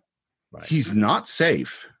well. Right. He's not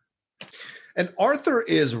safe. And Arthur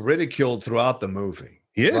is ridiculed throughout the movie.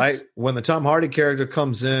 He is. Right? When the Tom Hardy character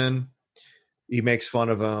comes in, he makes fun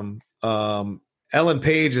of him. Ellen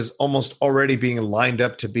Page is almost already being lined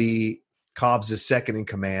up to be Cobb's second in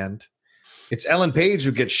command. It's Ellen Page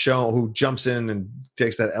who jumps in and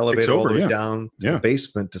takes that elevator all the way down to the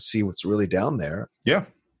basement to see what's really down there. Yeah.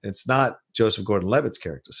 It's not Joseph Gordon-Levitt's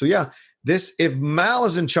character. So yeah, if Mal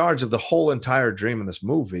is in charge of the whole entire dream in this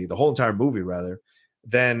movie, the whole entire movie rather,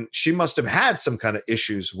 then she must have had some kind of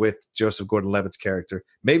issues with Joseph Gordon-Levitt's character,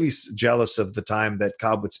 maybe jealous of the time that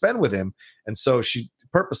Cobb would spend with him. And so she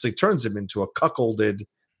purposely turns him into a cuckolded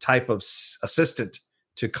type of assistant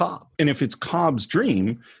to Cobb. And if it's Cobb's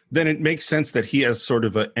dream, then it makes sense that he has sort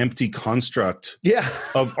of an empty construct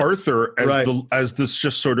of Arthur as as this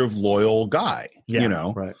just sort of loyal guy,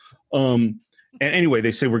 Right. And anyway,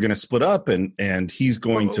 they say we're going to split up and he's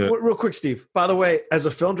going to... Real quick, Steve, by the way, as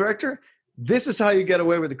a film director, this is how you get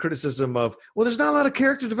away with the criticism of, well, there's not a lot of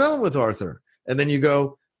character development with Arthur. And then you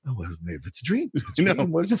go, oh, well, maybe it's a dream. It's a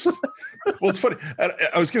dream. What is it? Well, it's funny.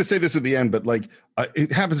 I was going to say this at the end, but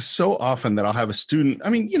it happens so often that I'll have a student. I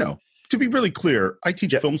mean, to be really clear, I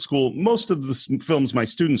teach film school. Most of the films my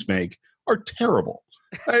students make are terrible,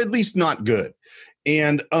 at least not good.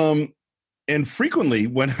 And frequently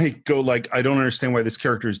when I go I don't understand why this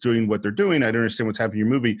character is doing what they're doing. I don't understand what's happening in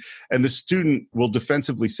your movie. And the student will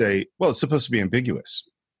defensively say, well, it's supposed to be ambiguous.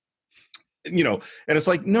 And it's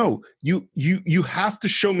like, no, you have to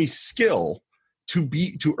show me skill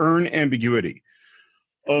to earn ambiguity.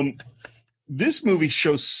 This movie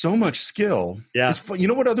shows so much skill. Yeah. You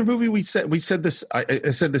know what other movie we said this? I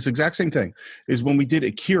said this exact same thing is when we did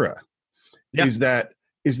Akira. Yeah. Is that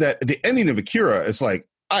the ending of Akira is like,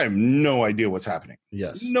 I have no idea what's happening.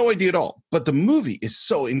 Yes. No idea at all. But the movie is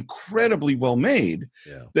so incredibly well made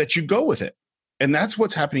that you go with it. And that's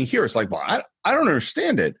what's happening here. It's like, well, I don't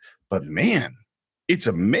understand it, but man, it's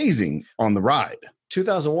amazing on the ride.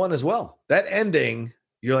 2001 as well. That ending,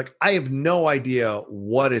 you're like, I have no idea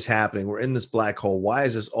what is happening. We're in this black hole. Why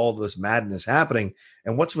is all this madness happening?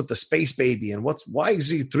 And what's with the space baby? And why is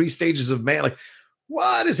he 3 stages of man? Like,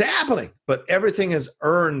 what is happening? But everything has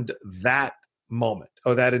earned that moment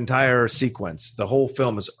or that entire sequence. The whole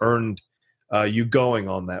film has earned you going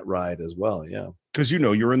on that ride as well. Yeah. Because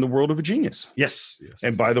you're in the world of a genius. Yes.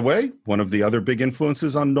 And by the way, one of the other big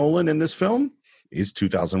influences on Nolan in this film is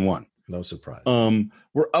 2001. No surprise.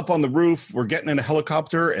 We're up on the roof. We're getting in a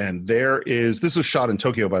helicopter, and this was shot in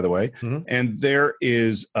Tokyo, by the way. Mm-hmm. And there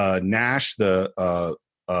is Nash, the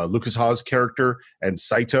Lucas Haas character, and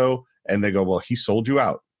Saito, and they go, well, he sold you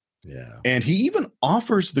out. Yeah. And he even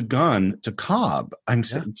offers the gun to Cobb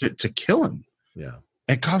to kill him. Yeah.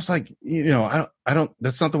 And Cobb's like, I don't,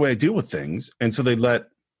 that's not the way I deal with things. And so they let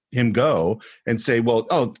him go and say, well,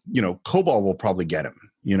 Cobalt will probably get him,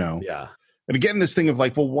 Yeah. And again, this thing of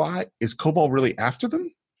like, well, why is Cobalt really after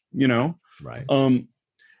them? Right. And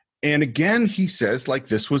again, he says like,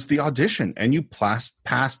 this was the audition and you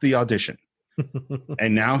passed the audition.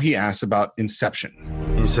 And now he asks about Inception.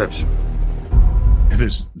 And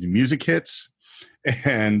there's the music hits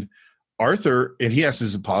and Arthur, and he asks,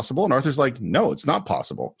 is it possible? And Arthur's like, no, it's not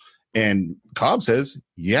possible. And Cobb says,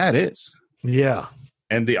 yeah, it is. Yeah.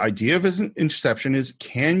 And the idea of Inception is,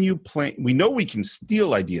 can you plant? We know we can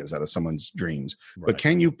steal ideas out of someone's dreams, but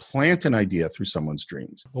can you plant an idea through someone's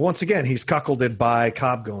dreams? Well, once again, he's cuckolded by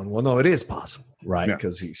Cobb going, well, no, it is possible, right?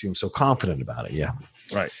 Because he seems so confident about it. Yeah.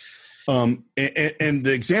 Right. And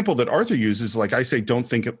the example that Arthur uses, like I say, don't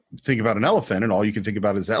think about an elephant and all you can think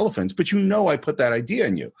about is elephants, but I put that idea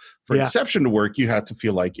in you. For Inception to work, you have to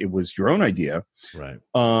feel like it was your own idea. Right.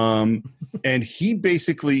 And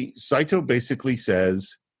Saito basically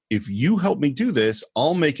says, if you help me do this,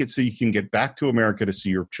 I'll make it so you can get back to America to see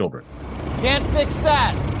your children. Can't fix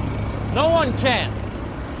that. No one can.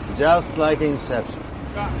 Just like Inception.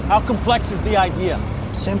 How complex is the idea?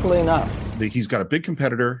 Simple enough. He's got a big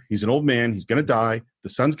competitor. He's an old man. He's going to die. The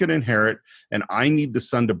son's going to inherit. And I need the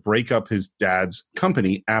son to break up his dad's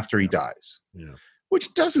company after he dies. Yeah.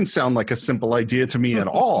 Which doesn't sound like a simple idea to me at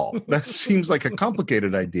all. That seems like a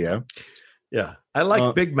complicated idea. Yeah. I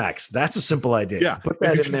like Big Macs. That's a simple idea. Yeah. Put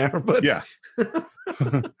that in there. But yeah.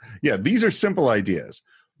 Yeah. These are simple ideas.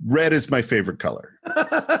 Red is my favorite color.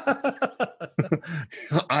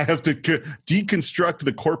 I have to deconstruct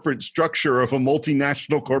the corporate structure of a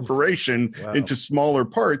multinational corporation into smaller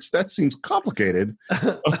parts. That seems complicated.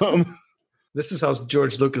 This is how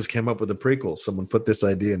George Lucas came up with the prequel. Someone put this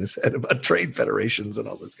idea in his head about trade federations and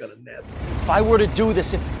all this kind of net. If I were to do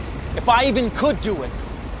this, if I even could do it,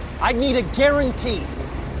 I'd need a guarantee.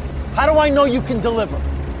 How do I know you can deliver?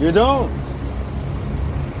 You don't.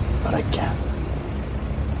 But I can.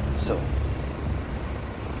 So,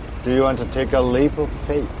 do you want to take a leap of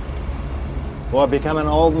faith? Or become an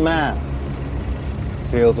old man,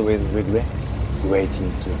 filled with regret,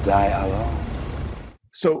 waiting to die alone?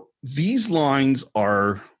 So these lines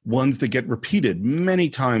are ones that get repeated many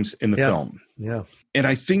times in the film. Yeah. And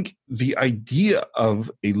I think the idea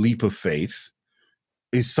of a leap of faith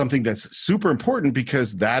is something that's super important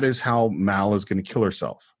because that is how Mal is going to kill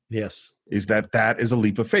herself. Yes. Is that is a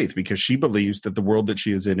leap of faith because she believes that the world that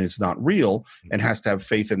she is in is not real and has to have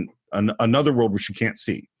faith in another world which she can't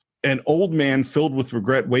see. An old man filled with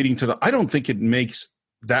regret waiting to I don't think it makes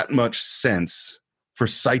that much sense for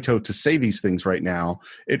Saito to say these things right now.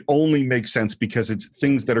 It only makes sense because it's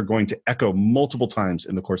things that are going to echo multiple times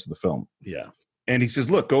in the course of the film. Yeah. And he says,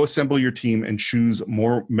 look, go assemble your team and choose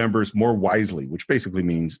more members more wisely, which basically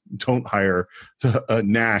means don't hire the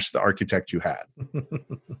Nash, the architect you had.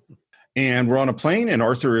 And we're on a plane, and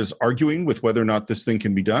Arthur is arguing with whether or not this thing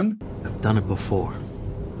can be done. I've done it before.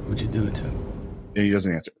 Who'd you do it to? And he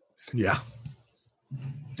doesn't answer. Yeah.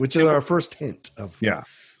 Which is our first hint of. Yeah.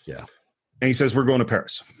 Yeah. And he says, we're going to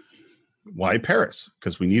Paris. Why Paris?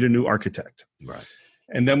 Because we need a new architect. Right.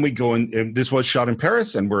 And then we go in, and this was shot in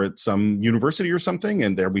Paris, and we're at some university or something,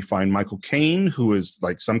 and there we find Michael Caine, who is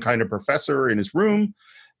like some kind of professor in his room.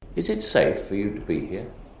 Is it safe for you to be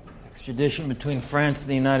here? Extradition between France and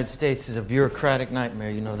the United States is a bureaucratic nightmare,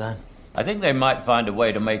 you know that? I think they might find a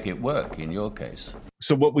way to make it work in your case.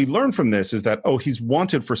 So what we learn from this is that, he's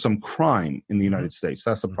wanted for some crime in the United States.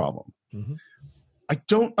 That's the problem. Mm-hmm. I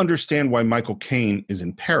don't understand why Michael Caine is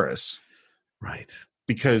in Paris. Right.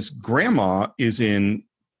 Because grandma is in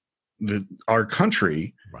our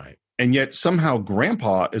country. Right. And yet somehow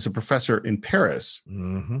Grandpa is a professor in Paris.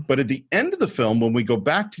 Mm-hmm. But at the end of the film, when we go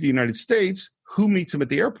back to the United States, who meets him at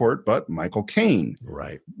the airport but Michael Caine?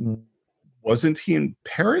 Right. Wasn't he in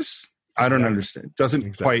Paris? I don't understand. It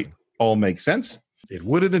doesn't quite all make sense. It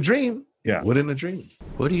would in a dream. Yeah. Would in a dream.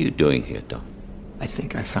 What are you doing here, Don? I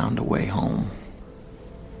think I found a way home.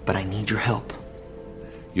 But I need your help.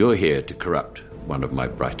 You're here to corrupt one of my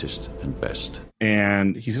brightest and best.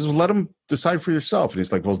 And he says, well, let him decide for yourself. And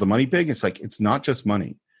he's like, well, is the money big? It's like, it's not just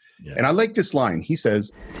money. Yeah. And I like this line. He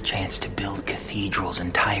says, the chance to build cathedrals,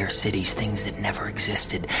 entire cities, things that never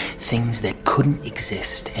existed, things that couldn't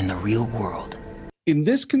exist in the real world. In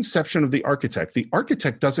this conception of the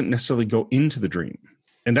architect doesn't necessarily go into the dream.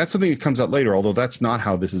 And that's something that comes out later, although that's not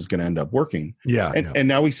how this is going to end up working. Yeah. And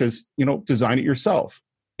now he says, design it yourself.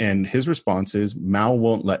 And his response is, Mao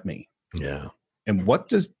won't let me. Yeah. And what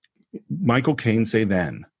does Michael Caine say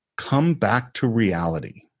then? Come back to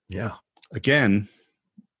reality. Yeah. Again,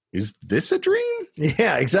 is this a dream?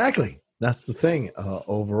 Yeah, exactly. That's the thing.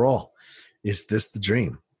 Overall, is this the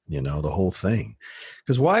dream? The whole thing.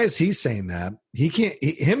 Because why is he saying that?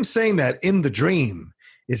 Him saying that in the dream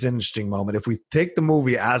is an interesting moment. If we take the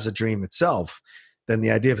movie as a dream itself, then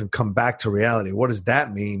the idea of him come back to reality, what does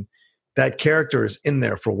that mean? That character is in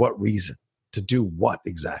there for what reason? To do what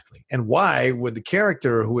exactly? And why would the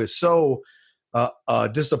character who is so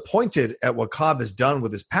disappointed at what Cobb has done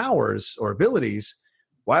with his powers or abilities,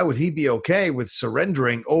 why would he be okay with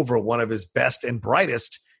surrendering over one of his best and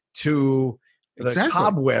brightest to the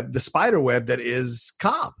cobweb, the spider web that is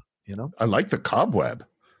Cobb? I like the cobweb.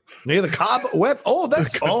 Yeah, the cobweb. Oh,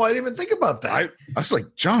 I didn't even think about that. I was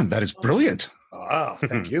like, John, that is brilliant. Oh,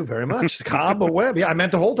 thank you very much. Cobweb. Yeah, I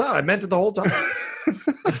meant it the whole time.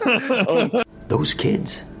 Those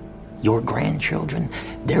kids, your grandchildren,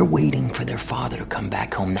 they're waiting for their father to come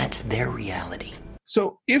back home. That's their reality.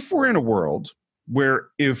 So if we're in a world where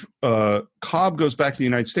if Cobb goes back to the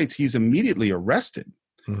United States, he's immediately arrested,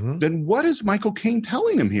 then what is Michael Caine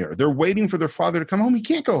telling him here? They're waiting for their father to come home. He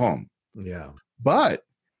can't go home. Yeah. But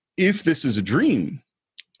if this is a dream,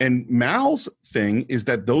 and Mal's thing is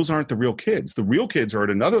that those aren't the real kids. The real kids are at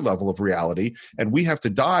another level of reality, and we have to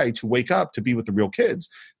die to wake up to be with the real kids.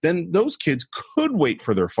 Then those kids could wait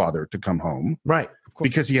for their father to come home. Right.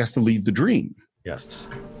 Because he has to leave the dream. Yes.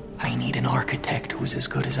 I need an architect who's as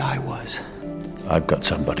good as I was. I've got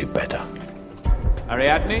somebody better.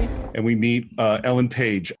 Ariadne? And we meet Ellen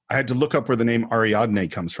Page. I had to look up where the name Ariadne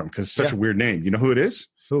comes from because it's such a weird name. You know who it is?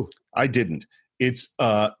 Who? I didn't. It's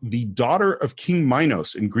the daughter of King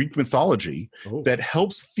Minos in Greek mythology that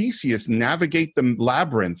helps Theseus navigate the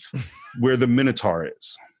labyrinth where the Minotaur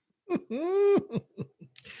is.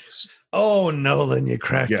 Oh, Nolan, you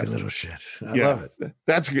crafty little shit. I love it.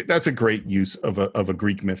 That's a great use of a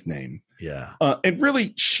Greek myth name. Yeah. And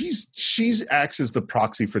really, she's acts as the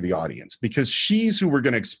proxy for the audience because she's who we're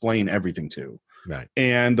going to explain everything to. Right.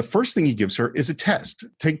 And the first thing he gives her is a test.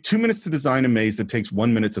 Take 2 minutes to design a maze that takes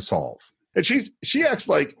 1 minute to solve. And she acts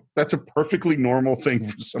like that's a perfectly normal thing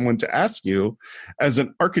for someone to ask you as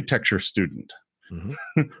an architecture student.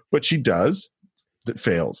 But she does. That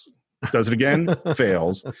fails. Does it again,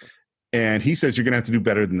 fails. And he says, you're going to have to do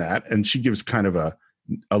better than that. And she gives kind of a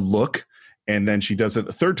look. And then she does it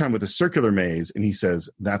the third time with a circular maze. And he says,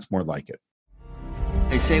 that's more like it.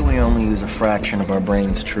 They say we only use a fraction of our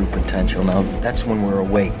brain's true potential. Now, that's when we're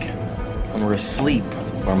awake. When we're asleep,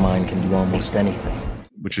 our mind can do almost anything.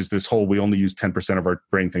 Which is this whole we only use 10% of our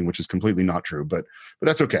brain thing, which is completely not true, but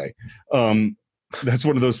that's okay. That's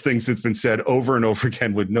one of those things that's been said over and over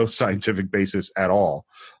again with no scientific basis at all,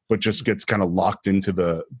 but just gets kind of locked into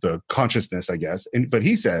the consciousness, I guess. But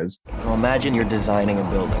he says, well, imagine you're designing a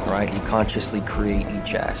building, right? You consciously create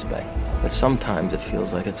each aspect, but sometimes it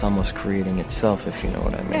feels like it's almost creating itself, if you know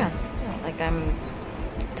what I mean. Yeah, like I'm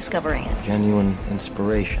discovering it. Genuine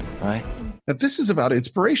inspiration, right? Now, this is about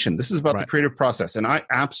inspiration. This is about the creative process. And I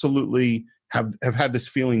absolutely have had this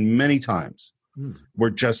feeling many times where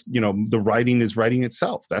just, the writing is writing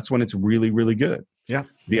itself. That's when it's really, really good. Yeah.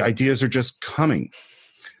 The ideas are just coming.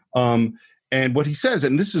 And what he says,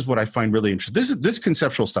 and this is what I find really interesting, this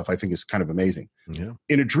conceptual stuff I think is kind of amazing. Yeah.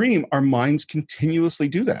 In a dream, our minds continuously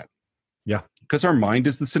do that. Yeah. Because our mind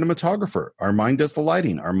is the cinematographer. Our mind does the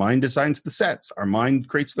lighting. Our mind designs the sets. Our mind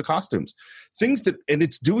creates the costumes. And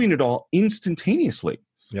it's doing it all instantaneously.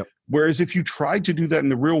 Yep. Whereas if you tried to do that in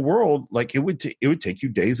the real world, like it would take you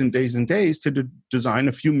days and days and days to design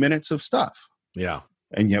a few minutes of stuff. Yeah.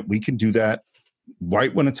 And yet we can do that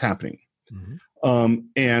right when it's happening.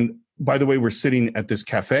 And by the way, we're sitting at this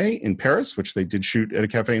cafe in Paris, which they did shoot at a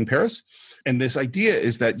cafe in Paris. And this idea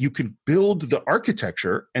is that you could build the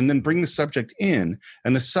architecture and then bring the subject in,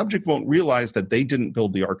 and the subject won't realize that they didn't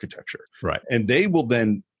build the architecture. Right. And they will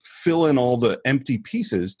then fill in all the empty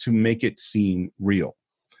pieces to make it seem real.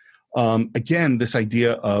 Again, this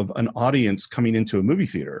idea of an audience coming into a movie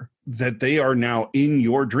theater, that they are now in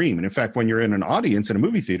your dream. And in fact, when you're in an audience in a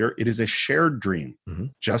movie theater, it is a shared dream,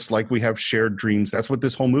 just like we have shared dreams. That's what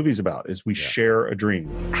this whole movie is about, is we share a dream.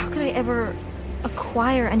 How could I ever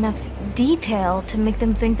acquire enough detail to make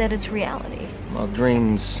them think that it's reality? Well,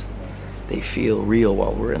 dreams, they feel real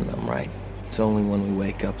while we're in them, right? It's only when we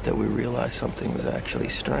wake up that we realize something was actually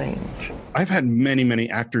strange. I've had many, many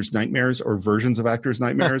actors' nightmares or versions of actors'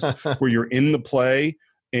 nightmares where you're in the play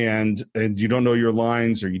and you don't know your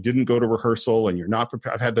lines, or you didn't go to rehearsal and you're not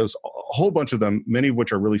prepared. I've had those, a whole bunch of them, many of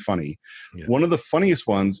which are really funny. Yeah. One of the funniest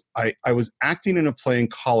ones, I was acting in a play in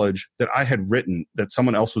college that I had written that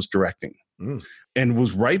someone else was directing. And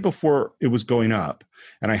was right before it was going up.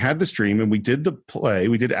 And I had this dream, and we did the play.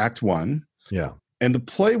 We did act 1. Yeah. And the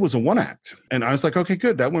play was a 1 act. And I was like, okay,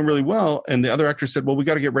 good. That went really well. And the other actor said, well, we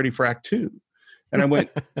got to get ready for act 2. And I went,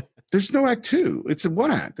 there's no act 2. It's a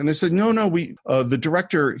 1 act. And they said, no, the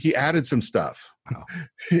director, he added some stuff. Wow.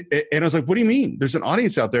 And I was like, what do you mean? There's an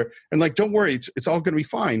audience out there. And like, don't worry, it's all going to be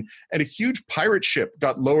fine. And a huge pirate ship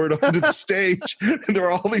got lowered onto the stage. And there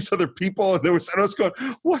were all these other people. And I was going,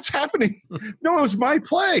 what's happening? No, it was my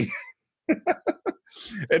play.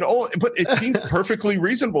 But it seemed perfectly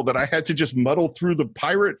reasonable that I had to just muddle through the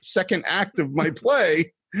pirate second act of my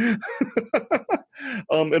play. And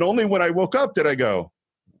only when I woke up did I go,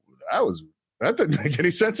 that didn't make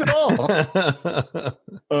any sense at all.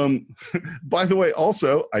 By the way,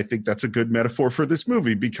 also, I think that's a good metaphor for this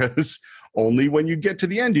movie, because only when you get to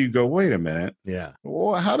the end do you go, wait a minute. Yeah.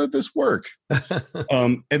 Well, how did this work?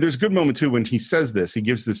 And there's a good moment, too, when he says this, he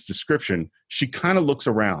gives this description. She kind of looks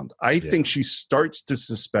around. I think she starts to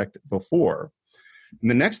suspect before. And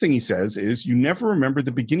the next thing he says is, you never remember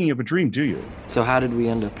the beginning of a dream, do you? So how did we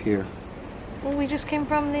end up here? Well, we just came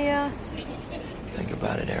from the, Think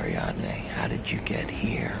about it, Ariadne. How did you get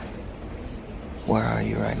here? Where are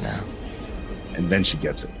you right now? And then she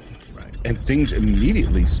gets it. Right. And things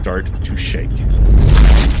immediately start to shake.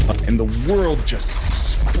 And the world just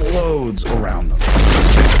explodes around them.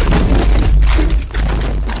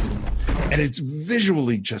 And it's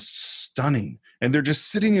visually just stunning. And they're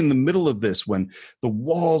just sitting in the middle of this when the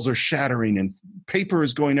walls are shattering and paper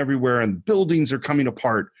is going everywhere and buildings are coming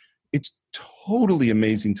apart. It's totally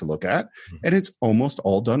amazing to look at, and it's almost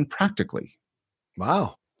all done practically.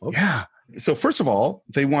 Wow. Okay. Yeah. So first of all,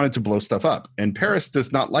 they wanted to blow stuff up, and Paris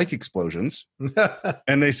does not like explosions.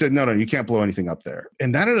 And they said, no, you can't blow anything up there.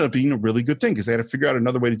 And that ended up being a really good thing, because they had to figure out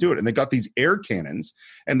another way to do it. And they got these air cannons,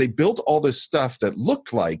 and they built all this stuff that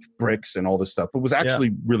looked like bricks and all this stuff, but was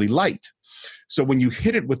actually really light. So when you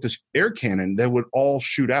hit it with this air cannon, they would all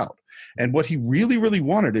shoot out. And what he really, really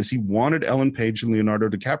wanted is he wanted Ellen Page and Leonardo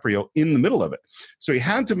DiCaprio in the middle of it. So he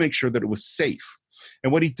had to make sure that it was safe.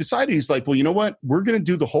 And what he decided, he's like, well, you know what? We're going to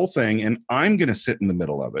do the whole thing, and I'm going to sit in the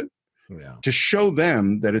middle of it to show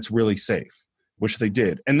them that it's really safe, which they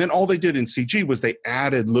did. And then all they did in CG was they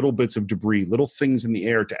added little bits of debris, little things in the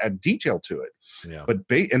air to add detail to it. Yeah.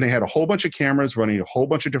 And they had a whole bunch of cameras running a whole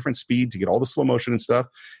bunch of different speed to get all the slow motion and stuff.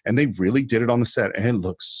 And they really did it on the set, and it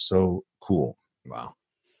looks so cool. Wow.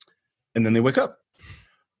 And then they wake up.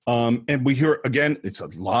 And we hear, again, it's a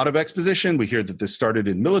lot of exposition. We hear that this started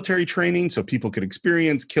in military training so people could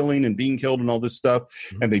experience killing and being killed and all this stuff.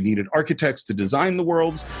 Mm-hmm. And they needed architects to design the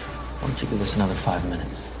worlds. Why don't you give us another 5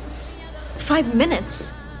 minutes? 5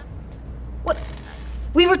 minutes? What?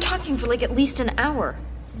 We were talking for like at least an hour.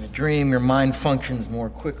 In a dream, your mind functions more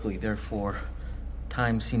quickly. Therefore,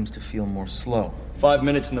 time seems to feel more slow. 5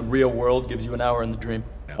 minutes in the real world gives you an hour in the dream.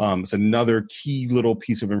 It's another key little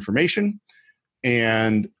piece of information.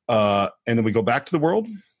 And then we go back to the world,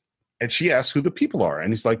 and she asks who the people are.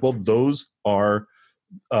 And he's like, well, those are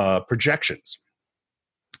projections.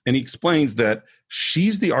 And he explains that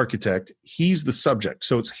she's the architect, he's the subject.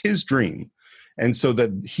 So it's his dream. And so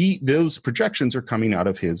that those projections are coming out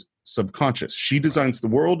of his subconscious. She designs the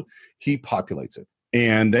world, he populates it.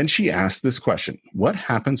 And then she asks this question: what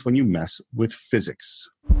happens when you mess with physics?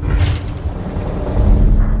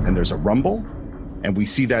 And there's a rumble, and we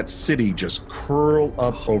see that city just curl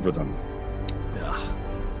up over them. Yeah.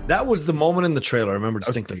 That was the moment in the trailer, I remember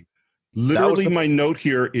distinctly. Literally, my note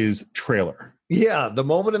here is trailer. Yeah, the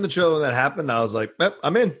moment in the trailer when that happened, I was like,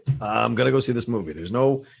 I'm in. I'm going to go see this movie. There's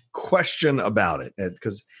no question about it.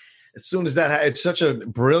 Because as soon as that it's such a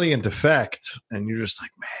brilliant effect, and you're just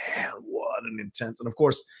like, man, what blood and intense. And of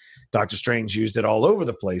course, Doctor Strange used it all over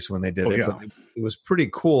the place when they did it. Yeah. But it was pretty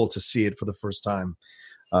cool to see it for the first time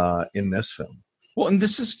in this film. Well, and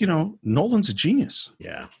this is, Nolan's a genius.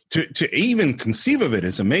 Yeah. To even conceive of it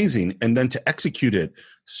is amazing. And then to execute it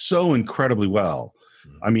so incredibly well.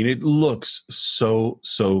 I mean, it looks so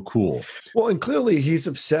cool. Well, and clearly he's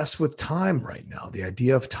obsessed with time right now. The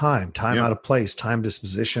idea of time out of place, time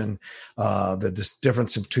disposition, the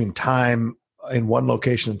difference between time in one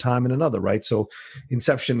location and time in another, right? So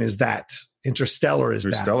Inception is that. Interstellar is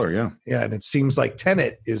that. Yeah. Yeah, and it seems like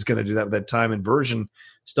Tenet is going to do that time inversion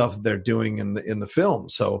stuff they're doing in the film.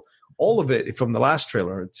 So all of it from the last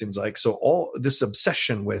trailer, it seems like. So all this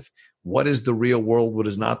obsession with what is the real world, what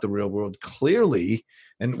is not the real world, clearly.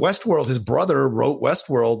 And Westworld, his brother wrote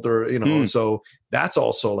Westworld, so that's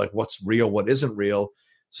also like what's real, what isn't real.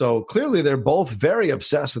 So clearly they're both very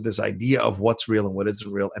obsessed with this idea of what's real and what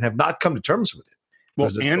isn't real and have not come to terms with it. Well,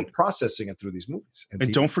 they're still processing it through these movies.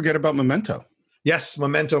 And don't forget about Memento. Yes,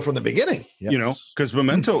 Memento from the beginning. Yes. Because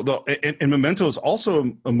Memento, and Memento is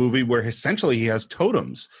also a movie where essentially he has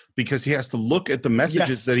totems because he has to look at the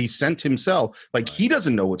messages that he sent himself. Like he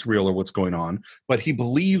doesn't know what's real or what's going on, but he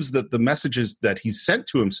believes that the messages that he's sent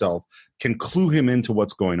to himself can clue him into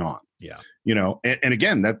what's going on. Yeah. And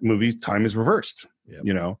again, that movie's time is reversed.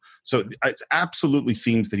 Yep. So it's absolutely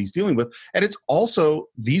themes that he's dealing with. And it's also,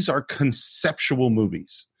 these are conceptual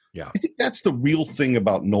movies. Yeah. I think that's the real thing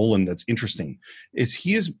about Nolan that's interesting is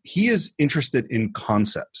he is interested in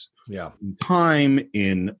concepts. Yeah. In time,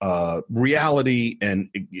 in reality, and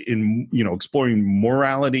in exploring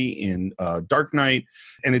morality in Dark Knight.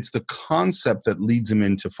 And it's the concept that leads him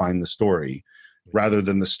in to find the story rather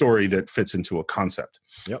than the story that fits into a concept.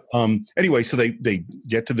 Yep. Anyway, so they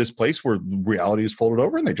get to this place where reality is folded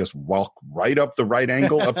over and they just walk right up the right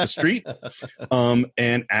angle up the street.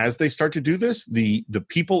 And as they start to do this, the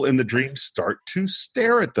people in the dream start to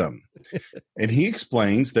stare at them. And he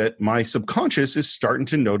explains that my subconscious is starting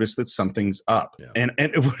to notice that something's up. Yeah.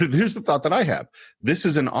 And here's the thought that I have. This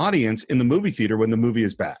is an audience in the movie theater when the movie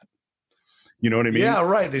is bad. You know what I mean? Yeah,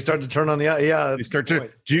 right. They start to turn on the They start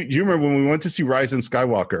to. Do you remember when we went to see Rise and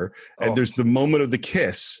Skywalker, and there's the moment of the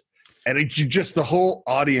kiss, and the whole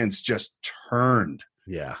audience just turned.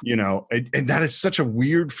 Yeah, and that is such a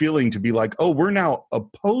weird feeling to be like, oh, we're now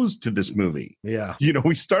opposed to this movie. Yeah,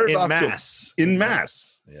 we started off in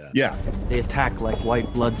mass. Yeah. They attack like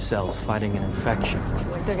white blood cells fighting an infection.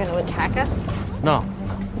 Like they're going to attack us? No,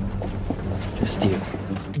 just you.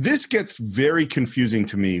 This gets very confusing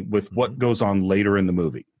to me with what goes on later in the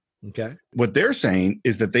movie. Okay. What they're saying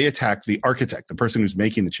is that they attack the architect, the person who's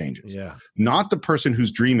making the changes, not the person whose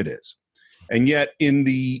dream it is. And yet in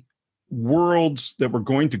the worlds that we're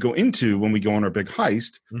going to go into when we go on our big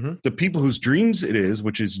heist, the people whose dreams it is,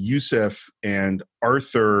 which is Yusuf and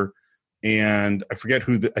Arthur, and I forget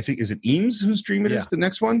I think, is it Eames whose dream it is, the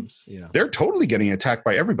next one? Yeah. They're totally getting attacked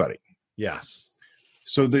by everybody. Yes.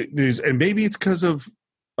 So and maybe it's because of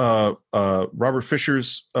Robert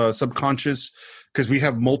Fisher's subconscious, because we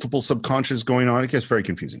have multiple subconscious going on. It gets very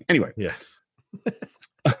confusing. Anyway. Yes.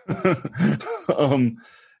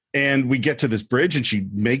 And we get to this bridge and she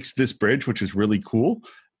makes this bridge, which is really cool.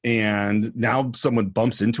 And now someone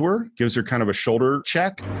bumps into her, gives her kind of a shoulder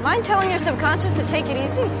check. Mind telling your subconscious to take it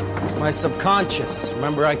easy? It's my subconscious.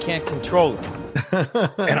 Remember, I can't control it.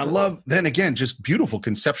 And I love, then again, just beautiful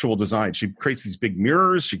conceptual design. She creates these big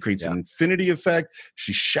mirrors. She creates an infinity effect.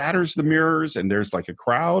 She shatters the mirrors and there's like a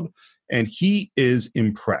crowd and he is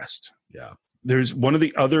impressed. Yeah. There's one of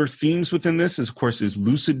the other themes within this is, of course, is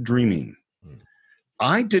lucid dreaming.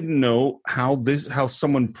 I didn't know how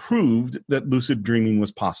someone proved that lucid dreaming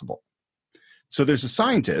was possible. So there's a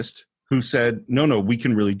scientist who said, no, you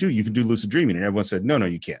can do lucid dreaming. And everyone said, no,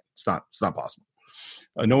 you can't. It's not possible.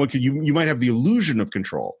 No one could. You might have the illusion of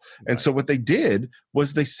control. And so what they did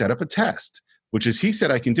was they set up a test, which is he said,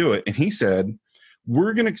 I can do it. And he said,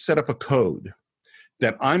 we're going to set up a code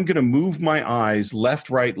that I'm going to move my eyes left,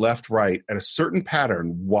 right at a certain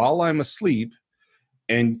pattern while I'm asleep.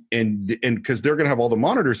 And because they're going to have all the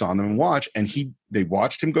monitors on them and watch. And they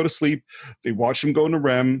watched him go to sleep. They watched him go into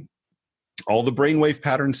REM. All the brainwave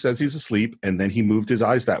pattern says he's asleep. And then he moved his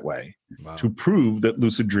eyes that way to prove that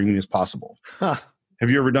lucid dreaming is possible. Huh. Have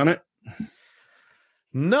you ever done it?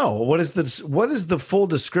 No. What is the full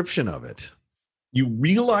description of it? You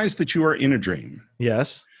realize that you are in a dream.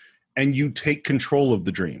 Yes. And you take control of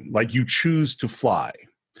the dream. Like you choose to fly.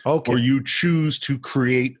 Okay. Or you choose to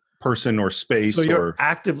create person or space. So you're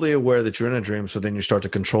actively aware that you're in a dream. So then you start to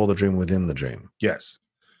control the dream within the dream. Yes.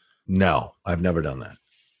 No, I've never done that.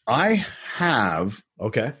 I have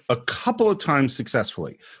a couple of times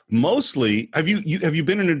successfully. Mostly, have you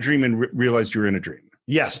been in a dream and realized you're in a dream?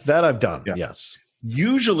 Yes, that I've done. Yeah. Yes.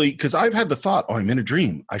 Usually, because I've had the thought, I'm in a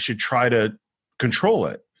dream. I should try to control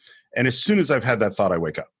it. And as soon as I've had that thought, I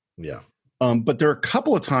wake up. Yeah. But there are a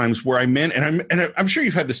couple of times where I'm sure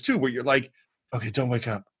you've had this too, where you're like, okay, don't wake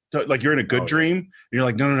up. Like you're in a good dream. And you're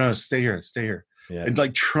like, no, stay here. Yeah. And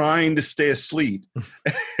like trying to stay asleep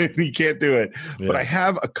and you can't do it. Yeah. But I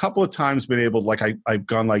have a couple of times been able, like I've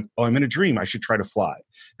gone like, oh, I'm in a dream. I should try to fly.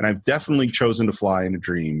 And I've definitely chosen to fly in a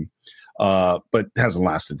dream, but it hasn't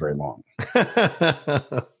lasted very long.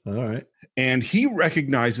 All right. And he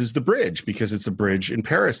recognizes the bridge because it's a bridge in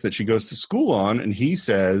Paris that she goes to school on. And he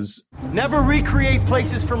says, never recreate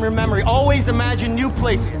places from your memory. Always imagine new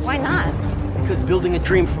places. Why not? Because building a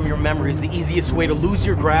dream from your memory is the easiest way to lose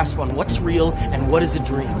your grasp on what's real and what is a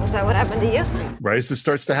dream. Is that what happened to you? Right as this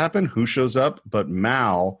starts to happen, who shows up? But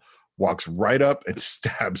Mal walks right up and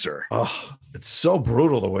stabs her. Oh, it's so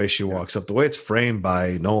brutal the way she walks up. The way it's framed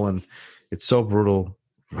by Nolan, it's so brutal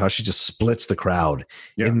how she just splits the crowd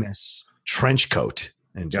in this trench coat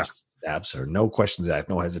and just stabs her. No questions asked,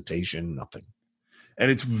 no hesitation, nothing. And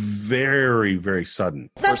it's very, very sudden.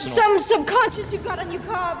 That's some subconscious you've got on you,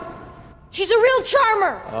 Cobb. She's a real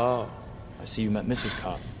charmer. Oh, I see you met Mrs.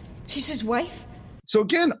 Cobb. She's his wife. So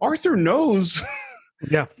again, Arthur knows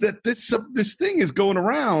that this thing is going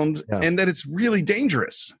around and that it's really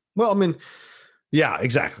dangerous. Well, I mean, yeah,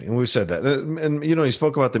 exactly. And we said that. And you know, you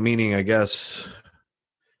spoke about the meaning, I guess,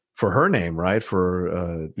 for her name, right?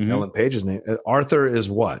 For Ellen Page's name. Arthur is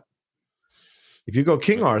what? If you go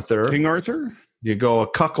King Arthur, you go a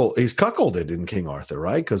cuckold. He's cuckolded in King Arthur,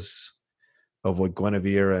 right? Because of what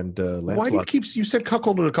Guinevere and Lancelot. Why do you said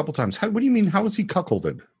cuckolded a couple times? What do you mean? How is he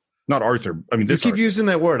cuckolded? Not Arthur. I mean, this. You keep using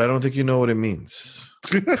that word. I don't think you know what it means.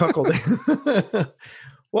 Cuckolded.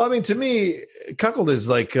 Well, I mean, to me, cuckold is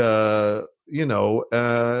like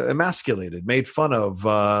emasculated, made fun of,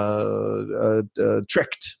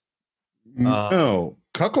 tricked. No,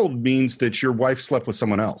 cuckold means that your wife slept with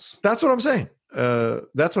someone else. That's what I'm saying.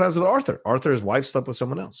 That's what happens with Arthur. Arthur's wife slept with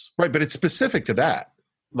someone else. Right, but it's specific to that.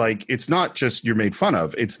 Like, it's not just you're made fun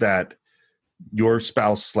of. It's that your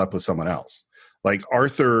spouse slept with someone else. Like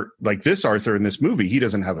Arthur, like this Arthur in this movie, he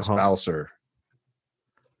doesn't have a spouse or.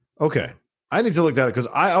 Okay. I need to look at it because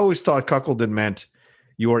I always thought cuckolded meant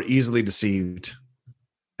you are easily deceived.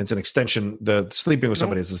 It's an extension. The sleeping with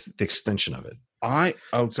somebody is the extension of it.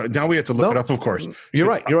 So now we have to look it up, of course. You're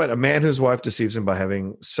right. You're right. A man whose wife deceives him by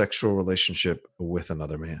having sexual relationship with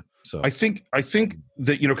another man. So I think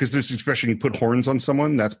that, because there's this expression, you put horns on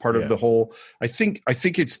someone. That's part of the whole. I think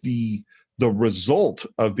it's the result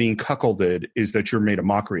of being cuckolded is that you're made a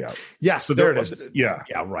mockery of. Yes, so there it is. Yeah,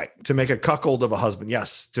 right. To make a cuckold of a husband.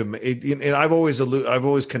 Yes, and I've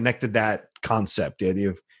always connected that concept, the idea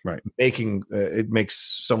of making it makes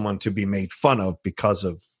someone to be made fun of because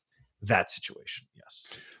of that situation. Yes.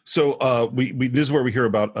 So we this is where we hear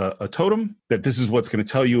about a totem, that this is what's going to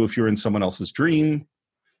tell you if you're in someone else's dream.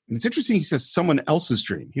 And it's interesting. He says someone else's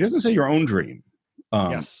dream. He doesn't say your own dream.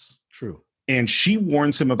 Yes, true. And she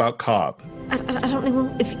warns him about Cobb. I don't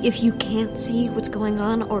know if you can't see what's going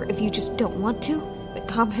on or if you just don't want to, but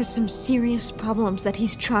Cobb has some serious problems that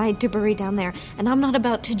he's tried to bury down there, and I'm not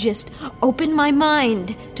about to just open my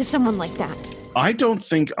mind to someone like that. I don't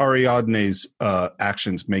think Ariadne's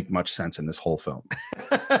actions make much sense in this whole film.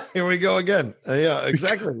 Here we go again. Yeah,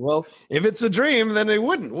 exactly. Well, if it's a dream, then it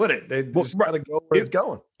wouldn't, would it? They just got to go where it's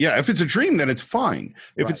going. Yeah, if it's a dream, then it's fine.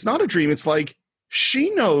 If it's not a dream, it's like she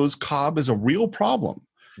knows Cobb is a real problem.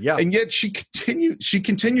 Yeah. And yet she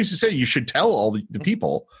continues to say you should tell all the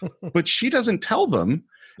people, but she doesn't tell them.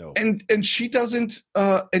 No. And she doesn't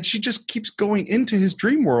and she just keeps going into his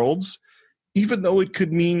dream worlds, even though it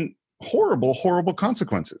could mean horrible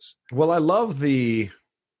consequences. Well, I love the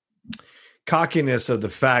cockiness of the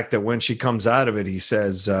fact that when she comes out of it, he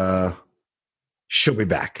says, she'll be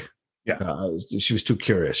back. Yeah. She was too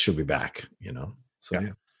curious. She'll be back, So,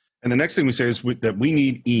 yeah. And the next thing we say is that we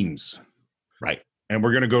need Eames. Right. And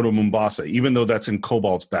we're going to go to Mombasa, even though that's in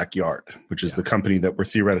Cobalt's backyard, which is the company that we're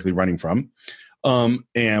theoretically running from.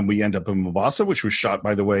 And we end up in Mombasa, which was shot,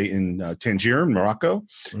 by the way, in Tangier, Morocco.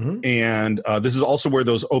 Mm-hmm. And this is also where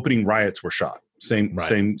those opening riots were shot. Same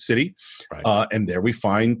city. Right. And there we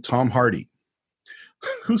find Tom Hardy,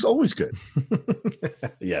 who's always good.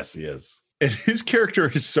 Yes, he is. And his character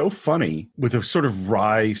is so funny with a sort of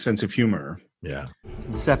wry sense of humor. Yeah.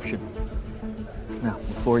 Inception. Now,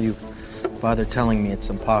 before you bother telling me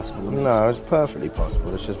it's impossible. No, it's perfectly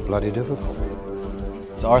possible. It's just bloody difficult.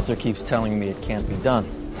 So Arthur keeps telling me it can't be done.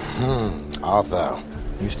 Arthur.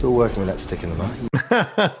 You're still working with that stick in the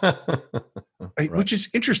mud. Which is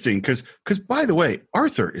interesting because by the way,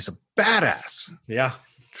 Arthur is a badass. Yeah.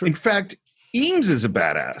 True. In fact, Eames is a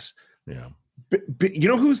badass. Yeah. But you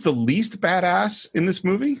know who's the least badass in this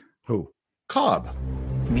movie? Who? Cobb.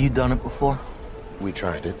 Have you done it before? We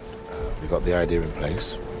tried it. We got the idea in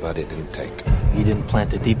place, but it didn't take. You didn't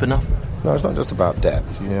plant it deep enough? No, it's not just about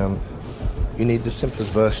depth. You need the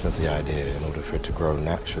simplest version of the idea in order for it to grow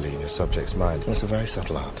naturally in your subject's mind. It's a very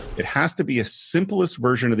subtle art. It has to be a simplest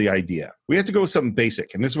version of the idea. We have to go with something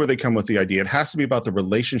basic, and this is where they come with the idea. It has to be about the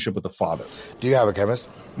relationship with the father. Do you have a chemist?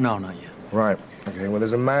 No, not yet. Right. Okay, well,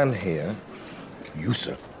 there's a man here. You,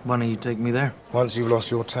 sir. Why don't you take me there? Once you've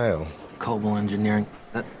lost your tail. Cobalt Engineering.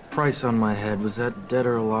 That price on my head, was that dead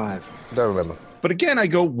or alive? Don't remember. But again, I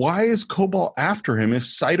go, why is Cobalt after him if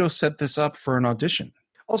Saito set this up for an audition?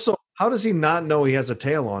 Also, how does he not know he has a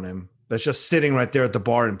tail on him that's just sitting right there at the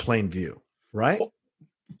bar in plain view, right? Well,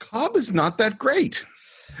 Cobb is not that great.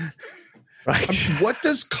 Right. What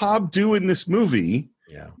does Cobb do in this movie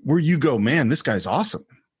where you go, man, this guy's awesome?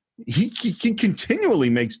 He continually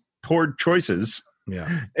makes poor choices.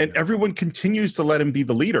 Yeah. And everyone continues to let him be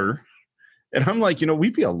the leader. And I'm like,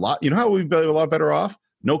 we'd be how we'd be a lot better off?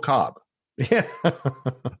 No Cobb. Yeah.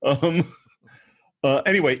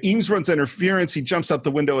 Anyway, Eames runs interference. He jumps out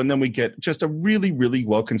the window, and then we get just a really, really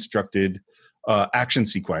well-constructed action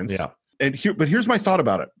sequence. Yeah. But here's my thought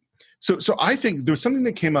about it. So I think there was something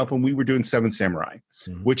that came up when we were doing Seven Samurai,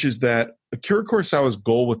 which is that Akira Kurosawa's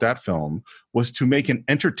goal with that film was to make an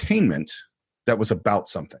entertainment that was about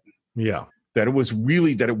something. Yeah. That it was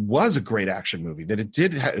a great action movie, that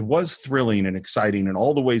it was thrilling and exciting in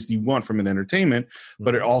all the ways that you want from an entertainment,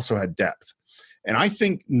 but it also had depth. And I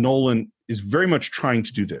think Nolan is very much trying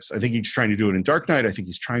to do this. I think he's trying to do it in Dark Knight. I think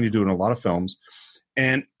he's trying to do it in a lot of films.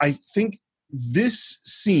 And I think this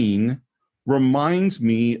scene reminds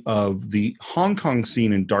me of the Hong Kong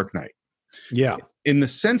scene in Dark Knight. Yeah. In the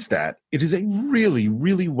sense that it is a really,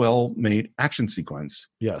 really well-made action sequence.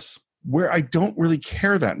 Yes. Where I don't really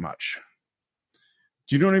care that much.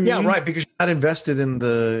 Do you know what I mean? Yeah, right. Because you're not invested in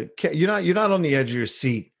you're not on the edge of your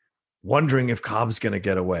seat wondering if Cobb's going to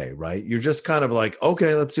get away, right? You're just kind of like,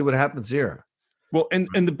 okay, let's see what happens here. Well, and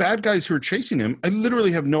the bad guys who are chasing him, I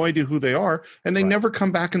literally have no idea who they are, and they never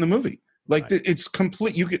come back in the movie. Like it's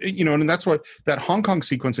complete. You could, and that's why that Hong Kong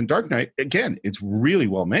sequence in Dark Knight, again, it's really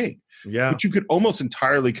well made. Yeah, but you could almost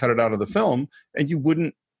entirely cut it out of the film, and you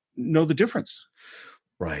wouldn't know the difference.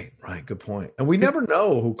 Right. Good point. And we never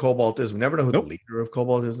know who Cobalt is. We never know who the leader of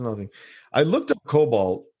Cobalt is. Nothing. I looked up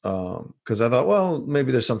Cobalt because I thought, well,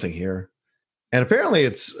 maybe there's something here. And apparently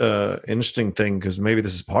it's an interesting thing because maybe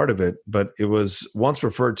this is part of it, but it was once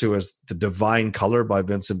referred to as the divine color by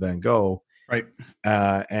Vincent van Gogh. Right.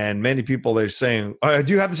 And many people, they're saying, do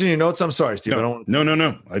you have this in your notes? I'm sorry, Steve.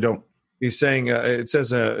 No, I don't. He's saying it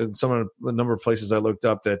says in a number of places I looked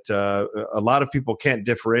up that a lot of people can't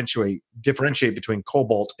differentiate between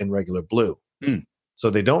cobalt and regular blue.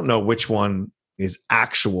 So they don't know which one is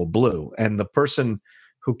actual blue. And the person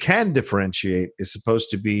who can differentiate is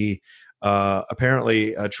supposed to be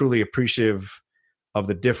apparently truly appreciative of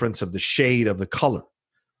the difference of the shade of the color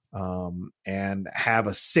and have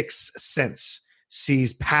a sixth sense,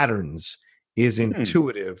 sees patterns, is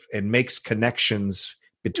intuitive, and makes connections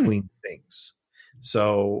between things.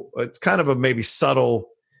 So it's kind of a maybe subtle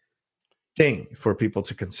thing for people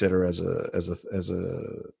to consider as a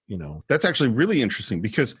That's actually really interesting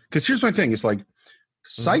because here's my thing. It's like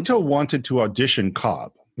Saito wanted to audition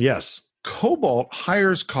Cobb. Yes. Cobalt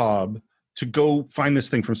hires Cobb to go find this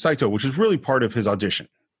thing from Saito, which is really part of his audition.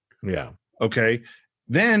 Yeah. Okay.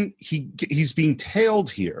 Then he's being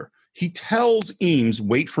tailed here. He tells Eames,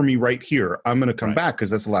 wait for me right here. I'm going to come back because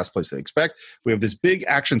that's the last place they expect. We have this big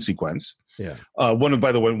action sequence. Yeah. One of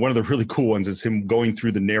the really cool ones is him going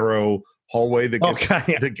through the narrow hallway that gets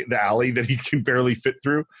the alley that he can barely fit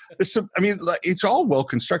through. It's all well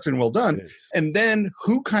constructed and well done. And then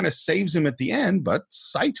who kind of saves him at the end but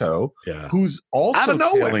Saito, who's also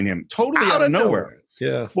tailing him totally out of nowhere.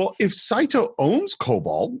 Yeah. Well, if Saito owns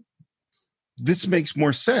Cobalt, this makes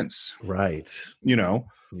more sense. Right. Yeah.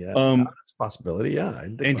 That's a possibility. Yeah.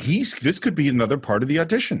 And this could be another part of the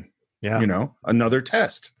audition. Yeah. Another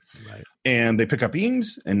test. Right. And they pick up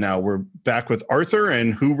Eames, and now we're back with Arthur,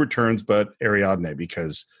 and who returns but Ariadne,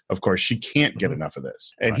 because, of course, she can't get enough of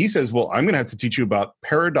this. And he says, well, I'm going to have to teach you about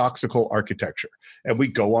paradoxical architecture. And we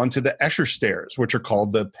go on to the Escher stairs, which are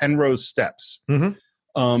called the Penrose Steps.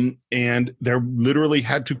 And they're literally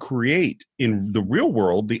had to create in the real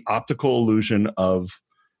world the optical illusion of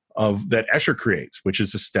that Escher creates, which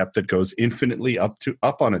is a step that goes infinitely up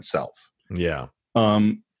on itself. Yeah.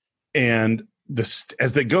 And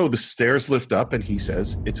as they go, the stairs lift up, and he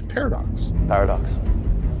says it's a paradox. Paradox.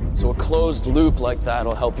 So a closed loop like that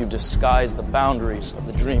will help you disguise the boundaries of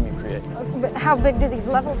the dream you create. But how big do these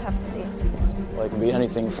levels have to be? Well, it can be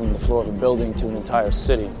anything from the floor of a building to an entire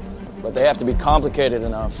city. But they have to be complicated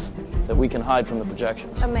enough that we can hide from the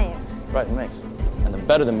projections. A maze. Right, a maze. And the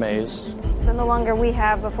better the maze, Then the longer we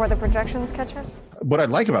have before the projections catch us? What I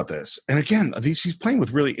like about this, and again, he's playing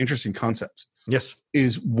with really interesting concepts. Yes.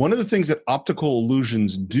 Is one of the things that optical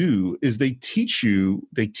illusions do is they teach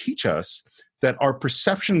us that our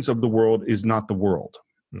perceptions of the world is not the world.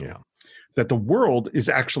 Yeah. That the world is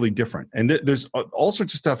actually different. And there's all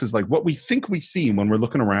sorts of stuff is like what we think we see when we're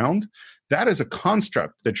looking around. That is a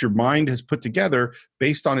construct that your mind has put together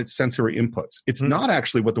based on its sensory inputs. It's not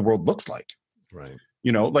actually what the world looks like. Right.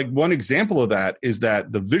 You know, like one example of that is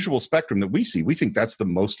that the visual spectrum that we see, we think that's the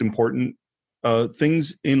most important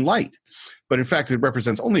things in light. But in fact, it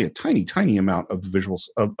represents only a tiny, tiny amount of the visuals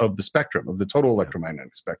of the spectrum, of the total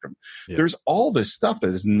electromagnetic spectrum. Yeah. There's all this stuff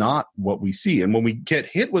that is not what we see. And when we get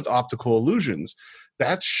hit with optical illusions,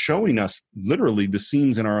 that's showing us literally the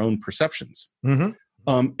seams in our own perceptions. Mm-hmm.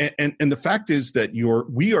 And the fact is that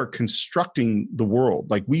we are constructing the world.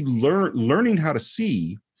 Like we learning how to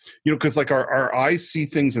see, you know, because like our eyes see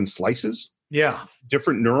things in slices. Yeah.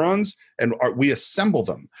 Different neurons, and we assemble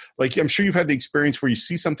them. Like I'm sure you've had the experience where you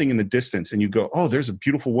see something in the distance and you go, oh, there's a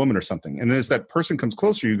beautiful woman or something. And then as that person comes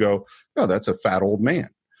closer, you go, no, that's a fat old man.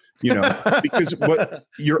 You know, because what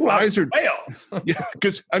your eyes are, yeah,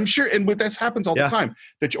 because I'm sure, and this happens all the time,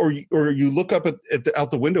 that or you look up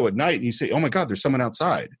out the window at night and you say, oh my God, there's someone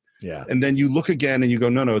outside. Yeah. And then you look again and you go,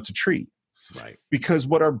 no, it's a tree. Right. Because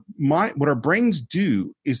what our brains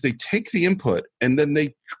do is they take the input and then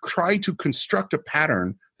they try to construct a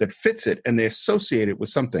pattern that fits it and they associate it with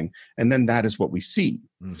something. And then that is what we see.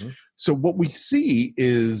 Mm-hmm. So what we see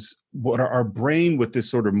is what our brain with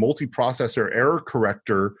this sort of multiprocessor error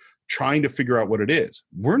corrector trying to figure out what it is.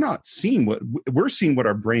 We're not seeing we're seeing what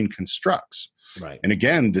our brain constructs. Right. And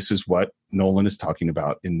again, this is what Nolan is talking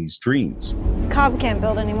about in these dreams. Cobb can't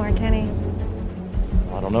build anymore, can he?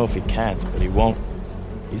 I don't know if he can, but he won't.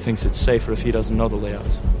 He thinks it's safer if he doesn't know the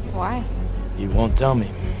layouts. Why? He won't tell me.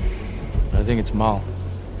 I think it's Mal.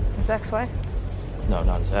 His ex-wife? No,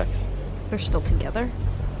 not his ex. They're still together?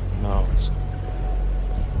 No,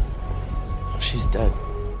 she's dead.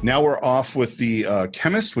 Now we're off with the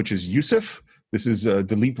chemist, which is Yusuf. This is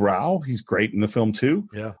Dilip Rao. He's great in the film too.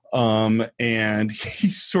 Yeah. And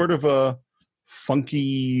he's sort of a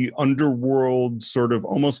funky underworld, sort of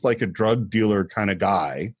almost like a drug dealer kind of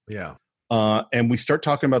guy. Yeah. And we start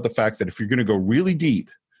talking about the fact that if you're going to go really deep,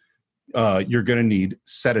 you're going to need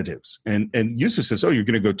sedatives. And Yusuf says, oh, you're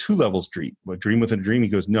going to go 2 levels deep. What, dream within a dream? He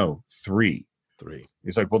goes, no, 3.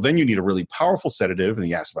 He's like, well, then you need a really powerful sedative. And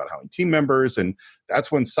he asks about how many team members. And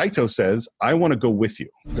that's when Saito says, I want to go with you.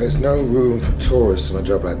 There's no room for tourists on a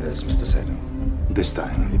job like this, Mr. Saito. This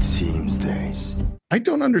time, it seems there is. I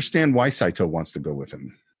don't understand why Saito wants to go with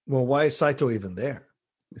him. Well, why is Saito even there?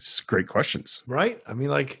 It's great questions. Right? I mean,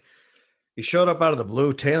 like, he showed up out of the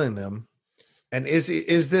blue tailing them. And is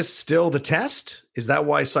this still the test? Is that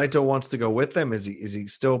why Saito wants to go with them? Is he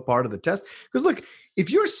still part of the test? Because look, if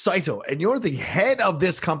you're Saito and you're the head of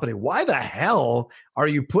this company, why the hell are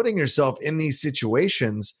you putting yourself in these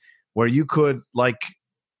situations where you could like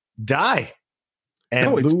die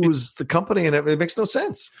and lose the company? And it makes no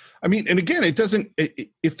sense. I mean, and again, it doesn't.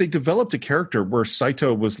 If they developed a character where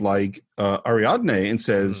Saito was like Ariadne and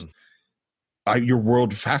says, your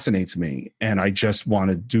world fascinates me and I just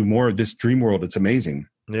want to do more of this dream world. It's amazing.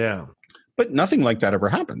 Yeah. But nothing like that ever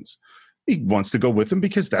happens. He wants to go with him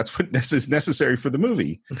because that's what is necessary for the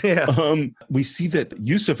movie. Yeah. We see that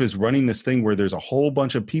Yusuf is running this thing where there's a whole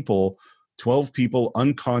bunch of people, 12 people,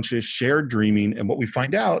 unconscious, shared dreaming. And what we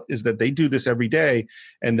find out is that they do this every day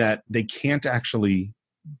and that they can't actually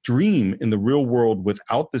dream in the real world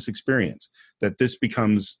without this experience, that this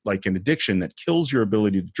becomes like an addiction that kills your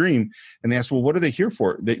ability to dream. And they ask, well, what are they here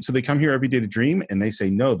for? So they come here every day to dream, and they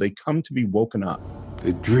say, no, they come to be woken up.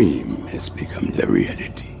 The dream has become the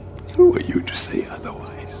reality. Who are you to say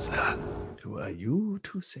otherwise? Who are you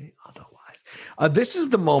to say otherwise? This is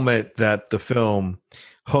the moment that the film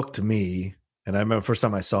hooked me. And I remember the first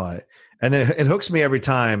time I saw it. And then it hooks me every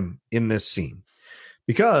time in this scene.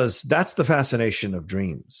 Because that's the fascination of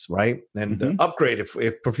dreams, right? And Upgrade, if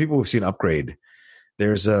for people who've seen Upgrade,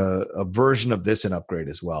 there's a version of this in Upgrade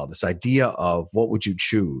as well. This idea of what would you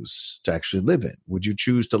choose to actually live in? Would you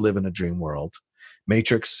choose to live in a dream world?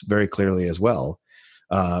 Matrix very clearly as well.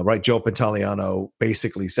 Right, Joe Pantoliano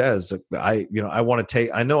basically says, I want to take,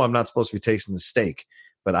 I know I'm not supposed to be tasting the steak,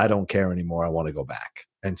 but I don't care anymore. I want to go back.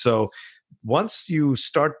 And so once you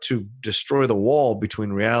start to destroy the wall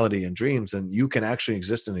between reality and dreams, then you can actually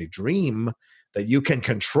exist in a dream that you can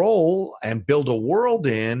control and build a world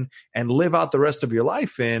in and live out the rest of your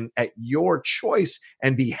life in at your choice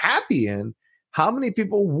and be happy in. How many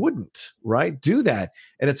people wouldn't, right, do that?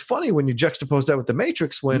 And it's funny when you juxtapose that with the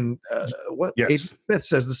Matrix, when Agent Smith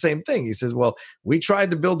says the same thing. He says, well, we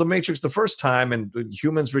tried to build the Matrix the first time and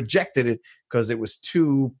humans rejected it because they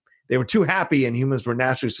were too happy and humans were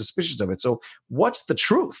naturally suspicious of it. So what's the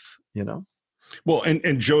truth, you know? Well,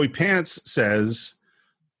 and Joey Pants says,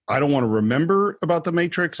 I don't want to remember about the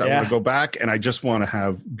Matrix. I want to go back and I just want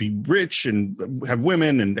to be rich and have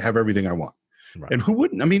women and have everything I want. Right. And who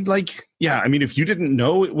wouldn't? I mean, if you didn't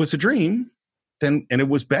know it was a dream, then and it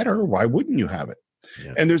was better, why wouldn't you have it?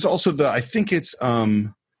 Yeah. And there's also I think it's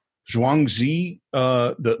Zhuangzi,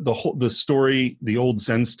 the story, the old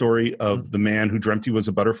Zen story of the man who dreamt he was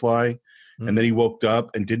a butterfly, and then he woke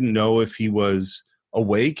up and didn't know if he was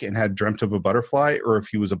awake and had dreamt of a butterfly or if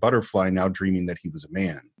he was a butterfly now dreaming that he was a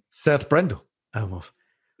man. Seth Brendel.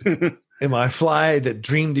 Am I a fly that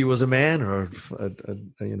dreamed he was a man, or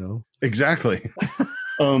Exactly.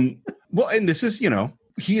 Well, and this is,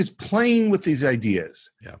 he is playing with these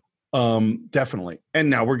ideas. Yeah. Definitely.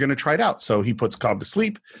 And now we're going to try it out. So he puts Cobb to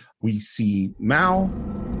sleep. We see Mal.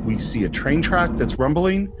 We see a train track that's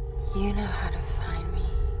rumbling. You know how to find me.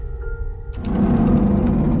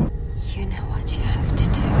 You know what you have to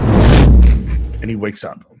do. And he wakes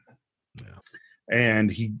up.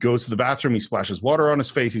 And he goes to the bathroom. He splashes water on his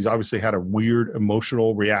face. He's obviously had a weird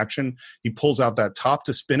emotional reaction. He pulls out that top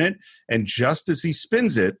to spin it. And just as he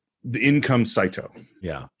spins it, in comes Saito.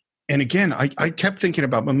 Yeah. And again, I kept thinking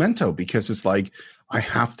about Memento because it's like, I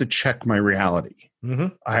have to check my reality. Mm-hmm.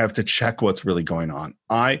 I have to check what's really going on.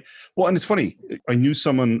 And it's funny. I knew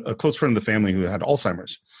someone, a close friend of the family who had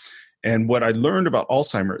Alzheimer's. And what I learned about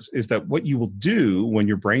Alzheimer's is that what you will do when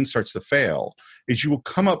your brain starts to fail is you will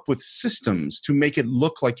come up with systems to make it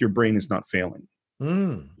look like your brain is not failing,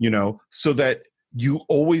 so that you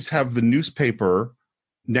always have the newspaper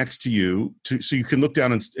next to you so you can look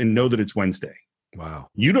down and know that it's Wednesday. Wow.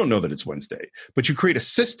 You don't know that it's Wednesday, but you create a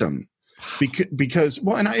system because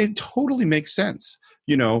and it totally makes sense.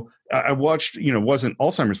 I watched, it wasn't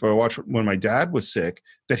Alzheimer's, but I watched when my dad was sick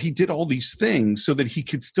that he did all these things so that he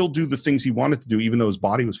could still do the things he wanted to do, even though his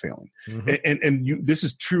body was failing. Mm-hmm. This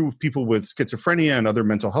is true of people with schizophrenia and other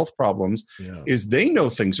mental health problems, is they know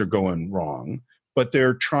things are going wrong, but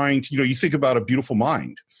they're trying to, you think about A Beautiful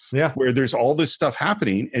Mind, where there's all this stuff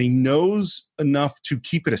happening and he knows enough to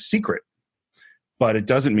keep it a secret, but it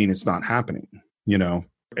doesn't mean it's not happening,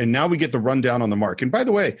 And now we get the rundown on the mark. And by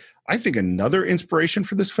the way, I think another inspiration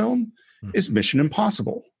for this film is Mission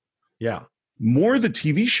Impossible. Yeah. More the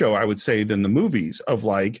TV show, I would say, than the movies of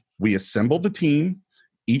we assemble the team.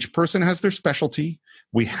 Each person has their specialty.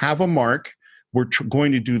 We have a mark. We're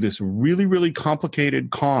going to do this really, really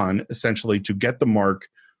complicated con, essentially, to get the mark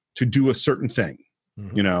to do a certain thing,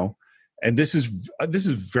 And this is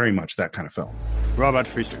very much that kind of film. Robert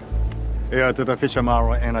Fisher, heir to the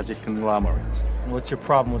Fisher-Maurer Energy Conglomerate. What's your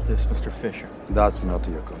problem with this, Mr. Fisher? That's not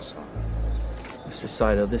your concern. Mr.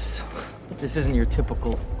 Saito, this isn't your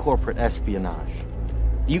typical corporate espionage.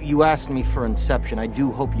 You asked me for Inception. I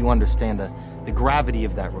do hope you understand the gravity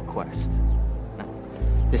of that request. Now,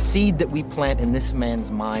 the seed that we plant in this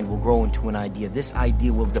man's mind will grow into an idea. This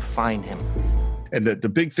idea will define him. And the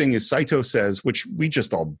big thing is Saito says, which we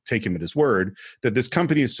just all take him at his word, that this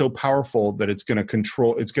company is so powerful that it's going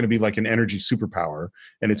to be like an energy superpower,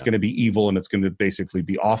 and it's going to be evil, and it's going to basically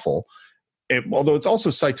be awful. Although it's also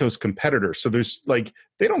Saito's competitor. So there's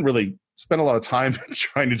they don't really spend a lot of time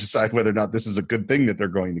trying to decide whether or not this is a good thing that they're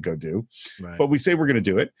going to go do. Right. But we say we're going to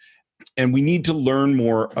do it. And we need to learn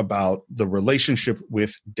more about the relationship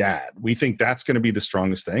with Dad. We think that's going to be the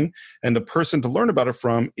strongest thing. And the person to learn about it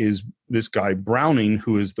from is this guy, Browning,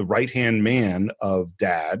 who is the right-hand man of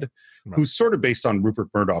Dad, who's sort of based on Rupert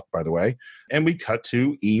Murdoch, by the way. And we cut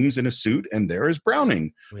to Eames in a suit, and there is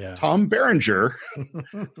Browning, Tom Berenger,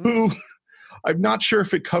 who I'm not sure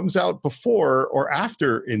if it comes out before or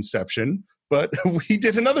after Inception, but we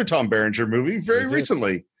did another Tom Berenger movie very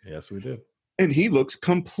recently. Yes, we did. And he looks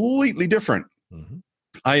completely different. Mm-hmm.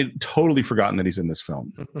 I had totally forgotten that he's in this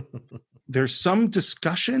film. There's some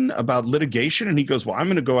discussion about litigation, and he goes, well, I'm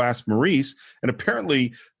going to go ask Maurice. And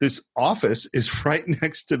apparently this office is right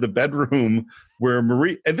next to the bedroom where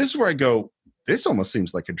Maurice, and this is where I go, this almost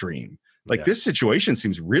seems like a dream. This situation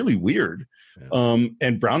seems really weird. Yeah.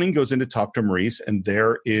 And Browning goes in to talk to Maurice, and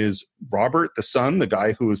there is Robert, the son, the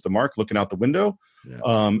guy who is the mark, looking out the window.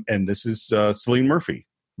 Yeah. And this is Cillian Murphy,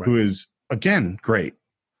 who is, again, great.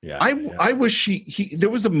 Yeah. I wish he there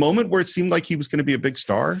was a moment where it seemed like he was going to be a big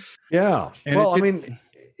star. Yeah. And well, I mean,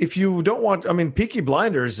 if you don't want, I mean, Peaky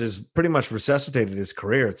Blinders is pretty much resuscitated his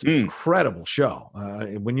career. It's an incredible show.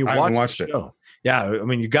 When you watch the show, yeah, I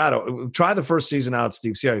mean, you got to try the first season out,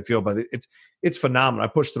 Steve, see how you feel, but it's phenomenal. I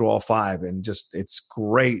pushed through all 5 and just, it's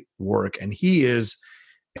great work. And he is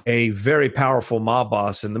a very powerful mob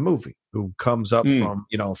boss in the movie who comes up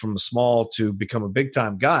from small to become a big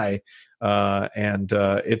time guy. And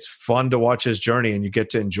it's fun to watch his journey, and you get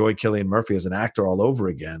to enjoy Cillian Murphy as an actor all over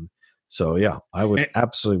again. So yeah, I would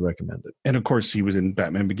absolutely recommend it. And of course, he was in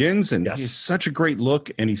Batman Begins, and he's such a great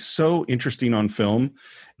look, and he's so interesting on film.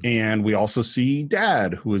 And we also see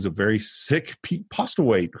Dad, who is a very sick Pete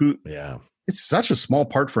Postlewaite, who it's such a small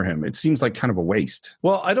part for him. It seems like kind of a waste.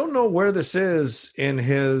 Well, I don't know where this is in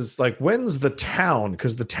his, like, when's The Town?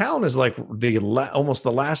 Because The Town is like almost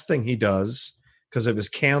the last thing he does because of his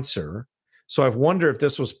cancer. So I wonder if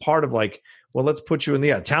this was part of like, well, let's put you in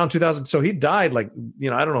the Town 2000. So he died like,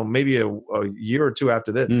 I don't know, maybe a year or two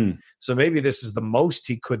after this. So maybe this is the most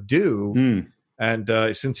he could do. And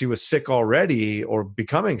since he was sick already or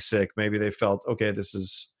becoming sick, maybe they felt, okay, this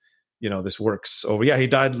is, this works over. Yeah, he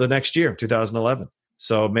died the next year, 2011.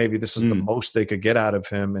 So maybe this is the most they could get out of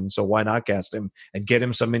him. And so why not cast him and get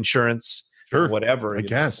him some insurance or whatever? I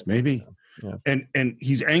guess maybe. Yeah. And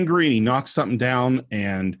he's angry and he knocks something down,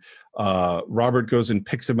 and Robert goes and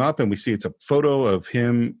picks him up, and we see it's a photo of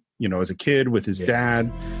him, as a kid with his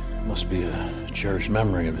dad. Must be a cherished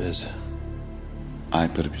memory of his. I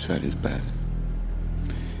put it beside his bed.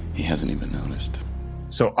 He hasn't even noticed.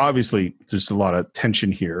 So obviously there's a lot of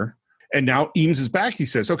tension here. And now Eames is back. He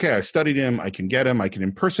says, okay, I studied him. I can get him. I can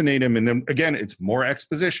impersonate him. And then again, it's more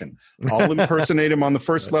exposition. I'll impersonate him on the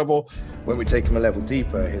first level. When we take him a level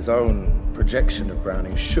deeper, his own projection of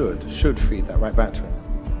Browning should feed that right back to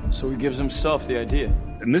him. So he gives himself the idea.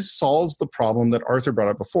 And this solves the problem that Arthur brought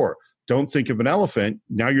up before. Don't think of an elephant.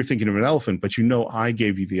 Now you're thinking of an elephant, but I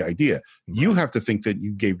gave you the idea. You have to think that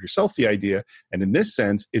you gave yourself the idea. And in this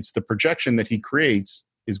sense, it's the projection that he creates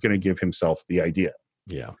is going to give himself the idea.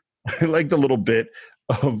 Yeah. I like the little bit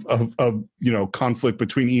of conflict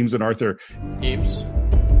between Eames and Arthur. Eames,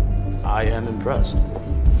 I am impressed.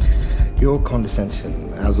 Your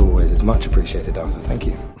condescension, as always, is much appreciated, Arthur. Thank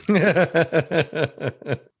you.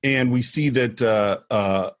 And we see that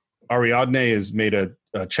Ariadne has made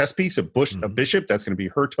a chess piece, a bishop. That's going to be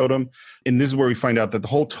her totem. And this is where we find out that the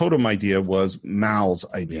whole totem idea was Mal's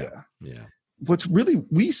idea. Yeah. What's really,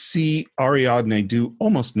 we see Ariadne do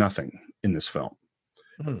almost nothing in this film.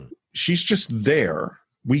 She's just there.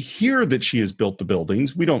 We hear that she has built the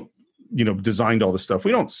buildings. We don't, designed all the stuff.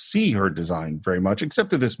 We don't see her design very much,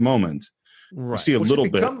 except at this moment. Right. We see a little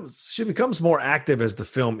bit. She becomes more active as the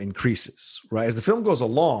film increases, right? As the film goes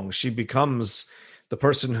along, she becomes the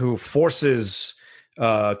person who forces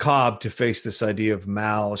Cobb to face this idea of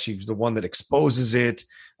Mal. She's the one that exposes it.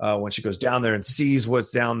 When she goes down there and sees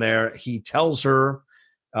what's down there, he tells her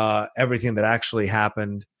everything that actually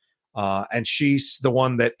happened. And she's the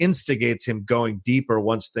one that instigates him going deeper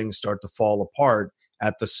once things start to fall apart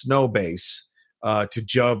at the snow base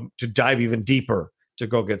to dive even deeper to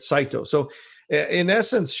go get Saito. So in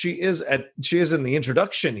essence, she is in the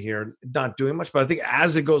introduction here, not doing much, but I think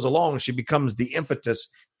as it goes along, she becomes the impetus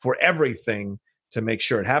for everything to make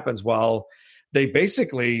sure it happens, while they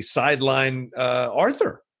basically sideline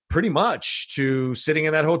Arthur pretty much to sitting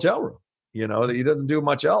in that hotel room. That he doesn't do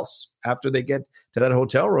much else after they get to that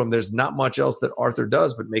hotel room. There's not much else that Arthur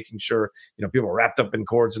does, but making sure, people are wrapped up in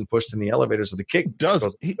cords and pushed in the elevators. So the kick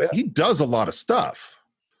he does a lot of stuff.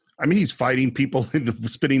 I mean, he's fighting people in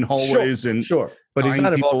spinning hallways but he's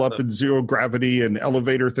not people up in zero gravity and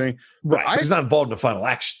elevator thing. Right. He's not involved in the final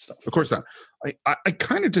action stuff. Of course not. I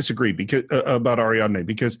kind of disagree about Ariadne,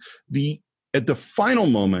 because at the final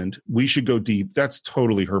moment, we should go deep. That's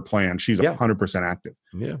totally her plan. She's 100% active.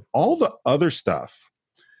 Yeah. All the other stuff,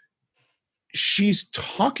 she's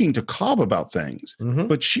talking to Cobb about things,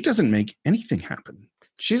 but she doesn't make anything happen.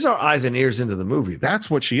 She's our eyes and ears into the movie.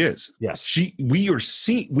 That's what she is. Yes. We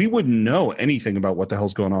wouldn't know anything about what the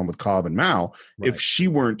hell's going on with Cobb and Mal if she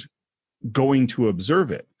weren't going to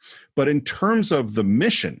observe it. But in terms of the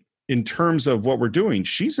mission, in terms of what we're doing,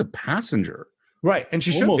 she's a passenger. Right. And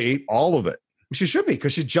she should be. All of it. She should be,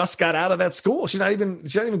 because she just got out of that school. She's not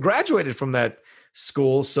even graduated from that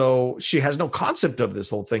school. So she has no concept of this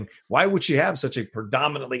whole thing. Why would she have such a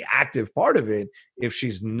predominantly active part of it if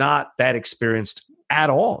she's not that experienced at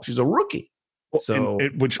all? She's a rookie. So,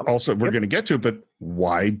 which also we're going to get to, but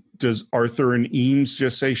why does Arthur and Eames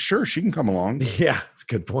just say, sure, she can come along? Yeah, that's a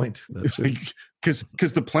good point. That's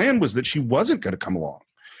because the plan was that she wasn't going to come along.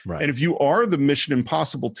 Right. And if you are the Mission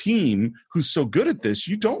Impossible team who's so good at this,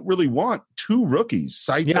 you don't really want two rookies,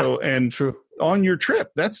 Saito and on your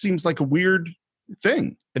trip. That seems like a weird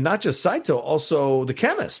thing. And not just Saito, also the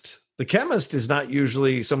chemist. The chemist is not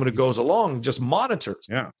usually someone who goes along, just monitors.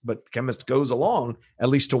 Yeah. But the chemist goes along at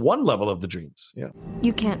least to one level of the dreams. Yeah.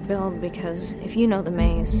 You can't build because if you know the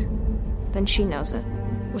maze, then she knows it.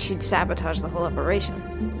 Well, she'd sabotage the whole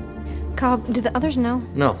operation. Cobb, do the others know?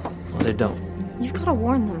 No, they don't. You've got to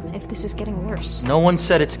warn them if this is getting worse. No one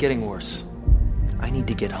said it's getting worse. I need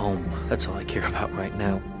to get home. That's all I care about right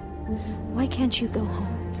now. Why can't you go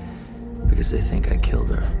home? Because they think I killed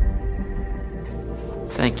her.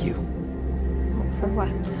 Thank you. For what?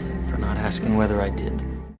 For not asking whether I did.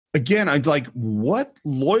 Again, I'd like, what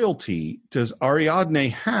loyalty does Ariadne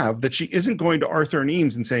have that she isn't going to Arthur and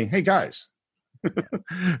Eames and saying, hey, guys,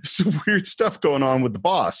 some weird stuff going on with the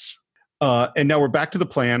boss. And now we're back to the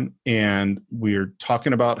plan, and we're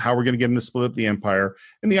talking about how we're going to get him to split up the empire.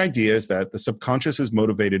 And the idea is that the subconscious is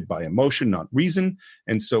motivated by emotion, not reason.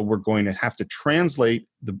 And so we're going to have to translate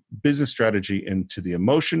the business strategy into the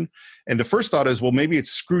emotion. And the first thought is, well, maybe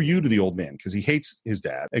it's screw you to the old man because he hates his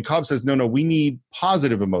dad. And Cobb says, no, we need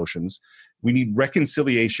positive emotions. We need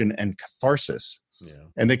reconciliation and catharsis. Yeah.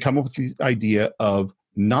 And they come up with the idea of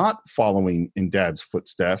not following in dad's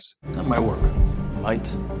footsteps. That might work.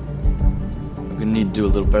 Might. We need to do a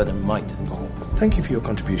little better than might. Oh, thank you for your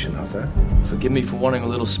contribution, Arthur. Forgive me for wanting a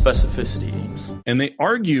little specificity, Eames. And they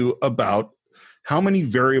argue about how many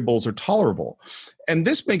variables are tolerable. And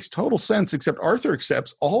this makes total sense, except Arthur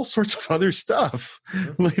accepts all sorts of other stuff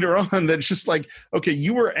later on that's just like, okay,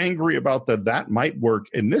 you were angry about that might work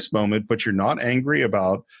in this moment, but you're not angry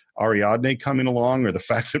about Ariadne coming along or the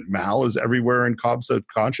fact that Mal is everywhere in Cobb's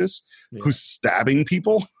subconscious, who's stabbing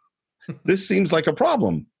people. This seems like a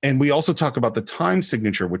problem. And we also talk about the time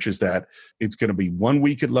signature, which is that it's going to be 1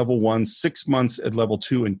 week at level 1, 6 months at level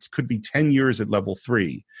 2, and it could be 10 years at level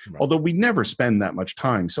 3. Right. Although we never spend that much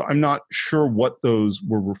time. So I'm not sure what those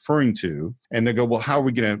were referring to. And they go, well, how are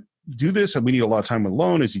we going to do this? And we need a lot of time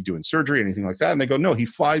alone. Is he doing surgery, anything like that? And they go, no, he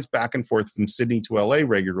flies back and forth from Sydney to LA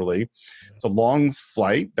regularly. It's a long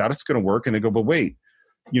flight. That's going to work. And they go, but wait.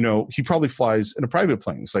 He probably flies in a private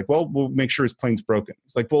plane. It's like, well, we'll make sure his plane's broken.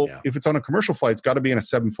 It's like, well, if it's on a commercial flight, it's got to be in a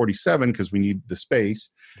 747 because we need the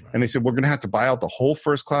space. Right. And they said, we're going to have to buy out the whole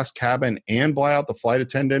first class cabin and buy out the flight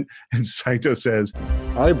attendant. And Saito says,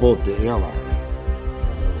 I bought the airline.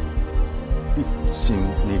 It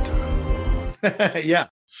seemed neater. Yeah.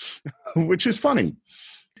 Which is funny.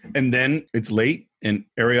 And then it's late and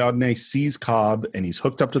Ariadne sees Cobb and he's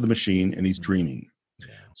hooked up to the machine and he's dreaming.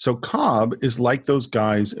 So Cobb is like those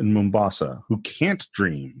guys in Mombasa who can't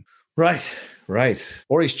dream. Right.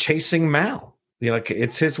 Or he's chasing Mal.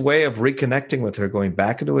 It's his way of reconnecting with her, going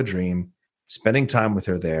back into a dream, spending time with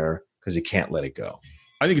her there because he can't let it go.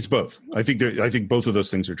 I think it's both. I think both of those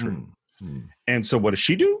things are true. Mm. And so what does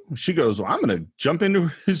she do? She goes, well, I'm going to jump into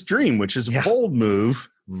his dream, which is a bold move.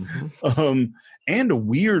 Mm-hmm. And a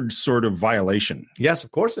weird sort of violation. Yes, of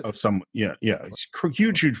course. Of some, it's a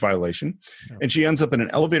huge violation. Yeah. And she ends up in an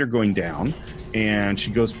elevator going down, and she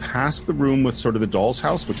goes past the room with sort of the doll's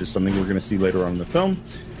house, which is something we're going to see later on in the film.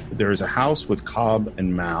 There is a house with Cobb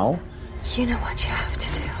and Mal. You know what you have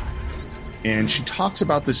to do. And she talks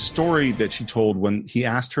about this story that she told when he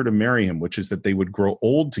asked her to marry him, which is that they would grow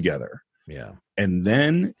old together. Yeah. And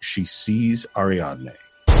then she sees Ariadne.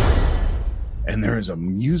 And there is a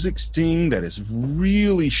music sting that is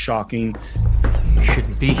really shocking. You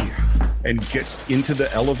shouldn't be here. And gets into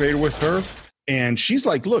the elevator with her. And she's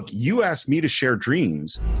like, look, you asked me to share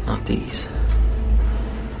dreams. Not these.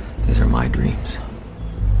 These are my dreams.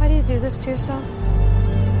 Why do you do this to yourself?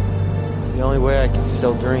 It's the only way I can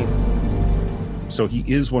still dream. So he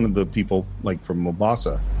is one of the people, like, from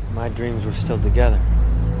Mombasa. My dreams were still together.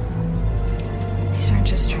 These aren't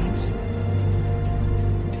just dreams.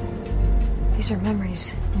 These are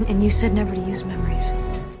memories, and you said never to use memories.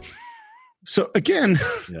 So again,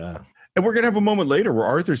 and we're going to have a moment later where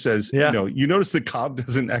Arthur says, you notice that Cobb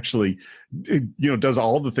doesn't actually, does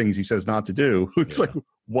all the things he says not to do. It's like,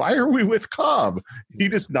 why are we with Cobb? He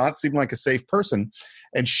does not seem like a safe person.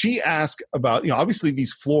 And she asks about, obviously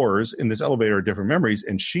these floors in this elevator are different memories.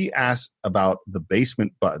 And she asks about the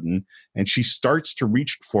basement button, and she starts to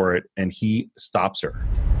reach for it, and he stops her.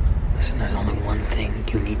 Listen, there's only one thing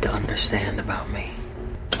you need to understand about me.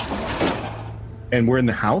 And we're in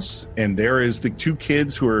the house, and there is the two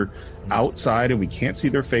kids who are outside, and we can't see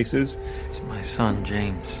their faces. It's my son,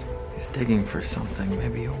 James. He's digging for something,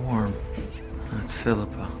 maybe a worm. That's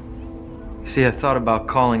Philippa. You see, I thought about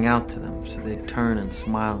calling out to them so they'd turn and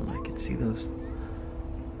smile, and I could see those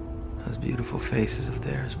those beautiful faces of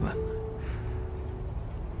theirs, but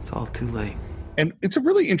it's all too late. And it's a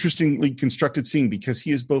really interestingly constructed scene because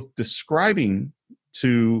he is both describing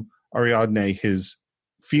to Ariadne his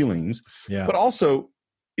feelings, but also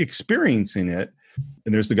experiencing it.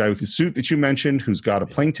 And there's the guy with the suit that you mentioned who's got a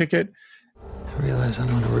plane ticket. I realize I'm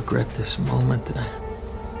going to regret this moment, that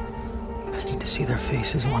I need to see their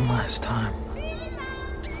faces one last time.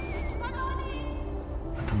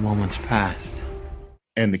 But the moment's passed.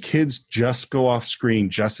 And the kids just go off screen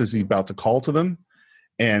just as he's about to call to them.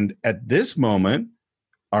 And at this moment,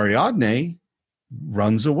 Ariadne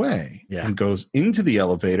runs away and goes into the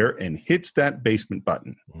elevator and hits that basement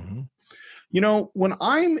button. Mm-hmm. You know, when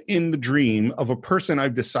I'm in the dream of a person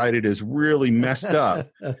I've decided is really messed up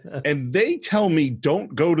and they tell me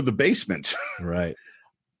don't go to the basement, right?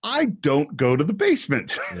 I don't go to the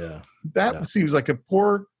basement. Yeah. That seems like a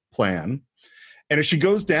poor plan. And as she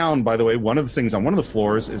goes down, by the way, one of the things on one of the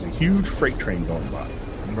floors is a huge freight train going by.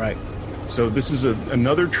 Right. So this is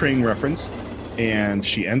another train reference. And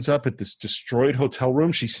she ends up at this destroyed hotel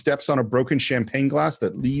room. She steps on a broken champagne glass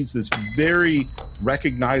that leaves this very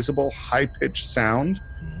recognizable high-pitched sound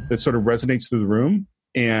that sort of resonates through the room.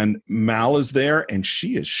 And Mal is there, and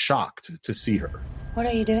she is shocked to see her. What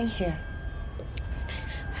are you doing here?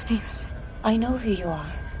 I know who you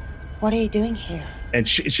are. What are you doing here? And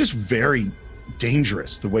it's just very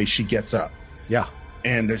dangerous the way she gets up. Yeah.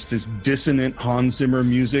 And there's this dissonant Hans Zimmer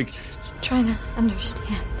music. Just trying to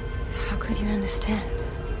understand. How could you understand?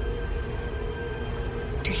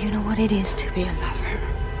 Do you know what it is to be a lover?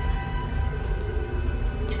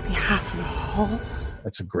 To be half of a whole?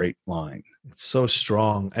 That's a great line. It's so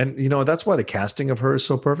strong. And, you know, that's why the casting of her is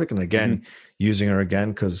so perfect. And again, using her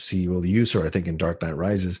again, because he will use her, I think, in Dark Knight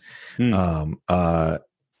Rises.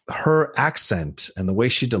 Her accent and the way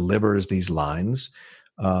she delivers these lines,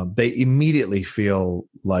 they immediately feel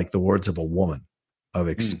like the words of a woman of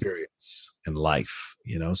experience in life,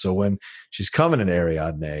 you know? So when she's coming to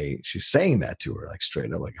Ariadne, she's saying that to her, like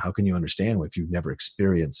straight up, like, how can you understand if you've never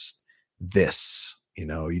experienced this? You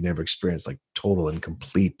know, you never experienced like total and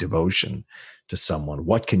complete devotion to someone.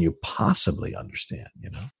 What can you possibly understand, you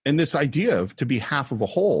know? And this idea of to be half of a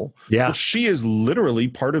whole. Yeah. Well, she is literally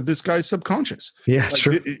part of this guy's subconscious. Yeah,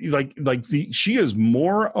 like, true. She is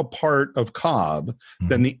more a part of Cobb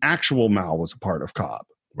than the actual Mal was a part of Cobb.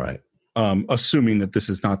 Right. Assuming that this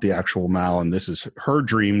is not the actual Mal and this is her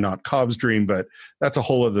dream, not Cobb's dream, but that's a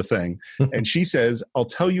whole other thing. And she says, I'll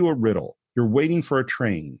tell you a riddle. You're waiting for a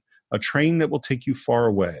train that will take you far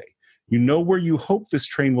away. You know where you hope this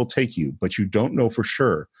train will take you, but you don't know for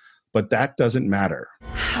sure. But that doesn't matter.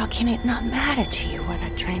 How can it not matter to you where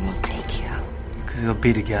that train will take you? Because they'll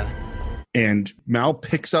be together. And Mal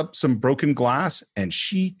picks up some broken glass and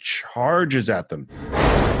she charges at them. You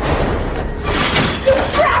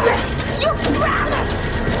promised! You promised!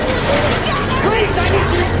 Please, I need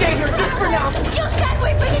you to stay here just for now. You said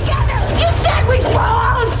we'd be together. You said we'd grow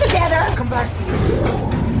old together. Come back to you.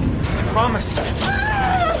 I promise.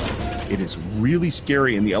 It is really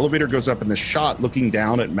scary. And the elevator goes up and the shot looking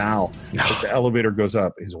down at Mal as the elevator goes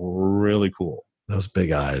up is really cool. Those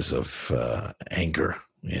big eyes of anger.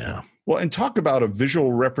 Yeah. Well, and talk about a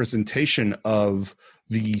visual representation of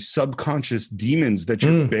the subconscious demons that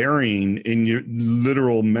you're burying in your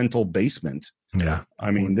literal mental basement. Yeah.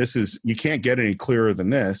 I mean, you can't get any clearer than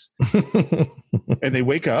this. And they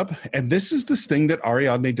wake up, and this is this thing that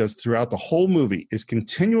Ariadne does throughout the whole movie, is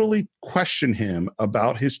continually question him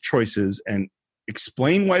about his choices and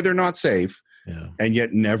explain why they're not safe, and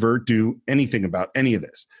yet never do anything about any of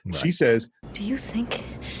this. Right. She says, do you think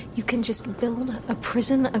you can just build a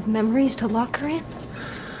prison of memories to lock her in?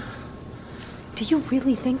 Do you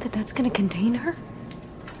really think that that's going to contain her?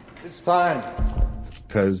 It's time.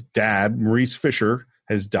 Because Dad, Maurice Fisher,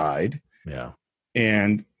 has died. Yeah.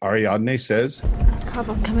 And Ariadne says, Cobb,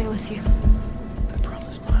 I'm coming with you. I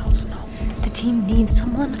promise, Miles, no. The team needs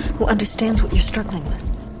someone who understands what you're struggling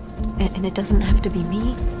with. And it doesn't have to be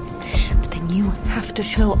me, but then you have to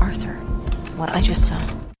show Arthur what I just saw.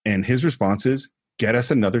 And his response is, get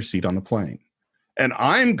us another seat on the plane. And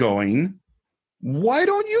I'm going, why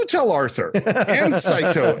don't you tell Arthur and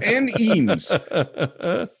Saito and Eames?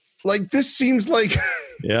 Like, this seems like...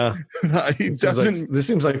 Yeah. This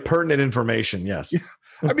seems like pertinent information. Yes.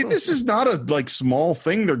 I mean, this is not a small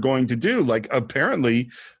thing they're going to do. Like,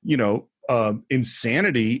 apparently,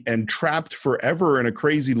 insanity and trapped forever in a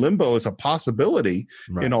crazy limbo is a possibility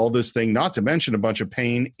in all this thing, not to mention a bunch of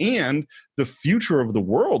pain and the future of the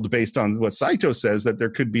world based on what Saito says, that there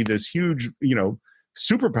could be this huge,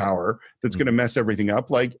 superpower that's going to mess everything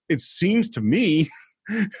up. Like, it seems to me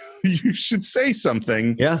you should say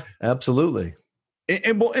something. Yeah, absolutely.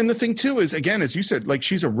 And the thing too is, again, as you said, like,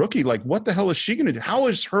 she's a rookie. Like, what the hell is she going to do? How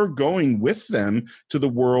is her going with them to the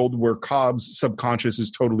world where Cobb's subconscious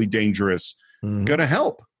is totally dangerous going to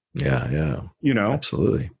help? Yeah.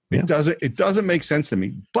 Absolutely. Yeah. It doesn't make sense to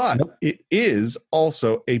me, but it is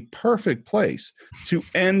also a perfect place to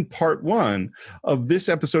end part 1 of this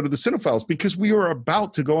episode of the Cinephiles, because we are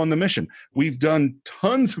about to go on the mission. We've done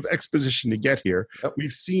tons of exposition to get here.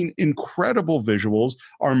 We've seen incredible visuals.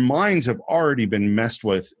 Our minds have already been messed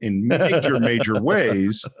with in major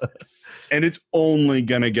ways, and it's only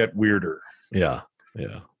going to get weirder. Yeah.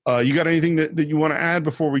 You got anything that you want to add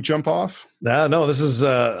before we jump off? No, this is,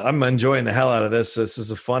 I'm enjoying the hell out of this. This is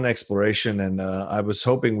a fun exploration, and I was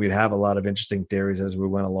hoping we'd have a lot of interesting theories as we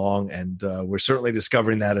went along, and we're certainly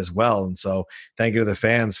discovering that as well. And so thank you to the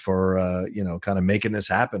fans for, kind of making this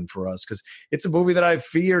happen for us, because it's a movie that I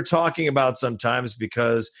fear talking about sometimes,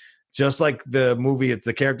 because just like the movie, it's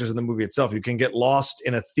the characters in the movie itself, you can get lost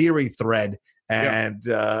in a theory thread and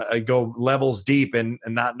go levels deep and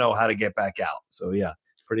not know how to get back out. So yeah.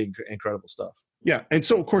 Pretty incredible stuff. Yeah. And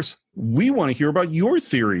so, of course, we want to hear about your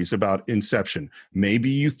theories about Inception. Maybe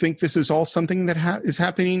you think this is all something that is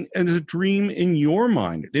happening as a dream in your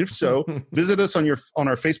mind. If so, visit us on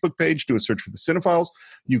our Facebook page. Do a search for the Cinephiles.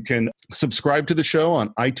 You can subscribe to the show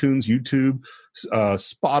on iTunes, YouTube,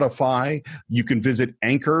 Spotify. You can visit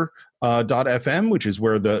Anchor.fm, which is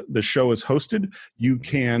where the show is hosted. You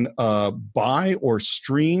can buy or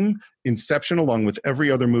stream Inception along with every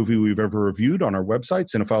other movie we've ever reviewed on our website,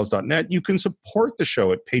 cinephiles.net. You can support the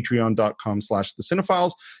show at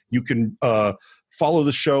patreon.com/thecинephiles. You can follow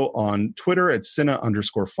the show on Twitter at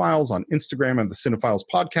Cine_Files, on Instagram at the Cinephiles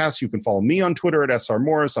Podcast. You can follow me on Twitter at SR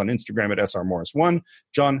Morris, on Instagram at SR Morris1.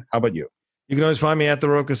 John, how about you? You can always find me at The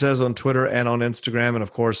Roca Says on Twitter and on Instagram. And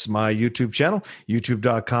of course, my YouTube channel,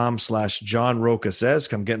 youtube.com/John Roca Says.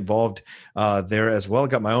 Come get involved there as well.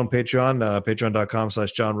 Got my own Patreon,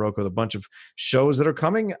 patreon.com/John Roca, with a bunch of shows that are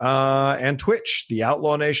coming. And Twitch, The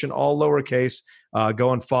Outlaw Nation, all lowercase.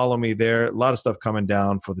 Go and follow me there. A lot of stuff coming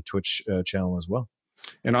down for the Twitch channel as well.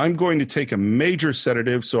 And I'm going to take a major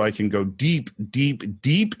sedative so I can go deep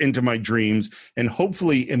into my dreams, and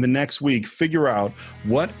hopefully in the next week figure out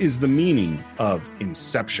what is the meaning of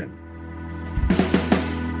Inception.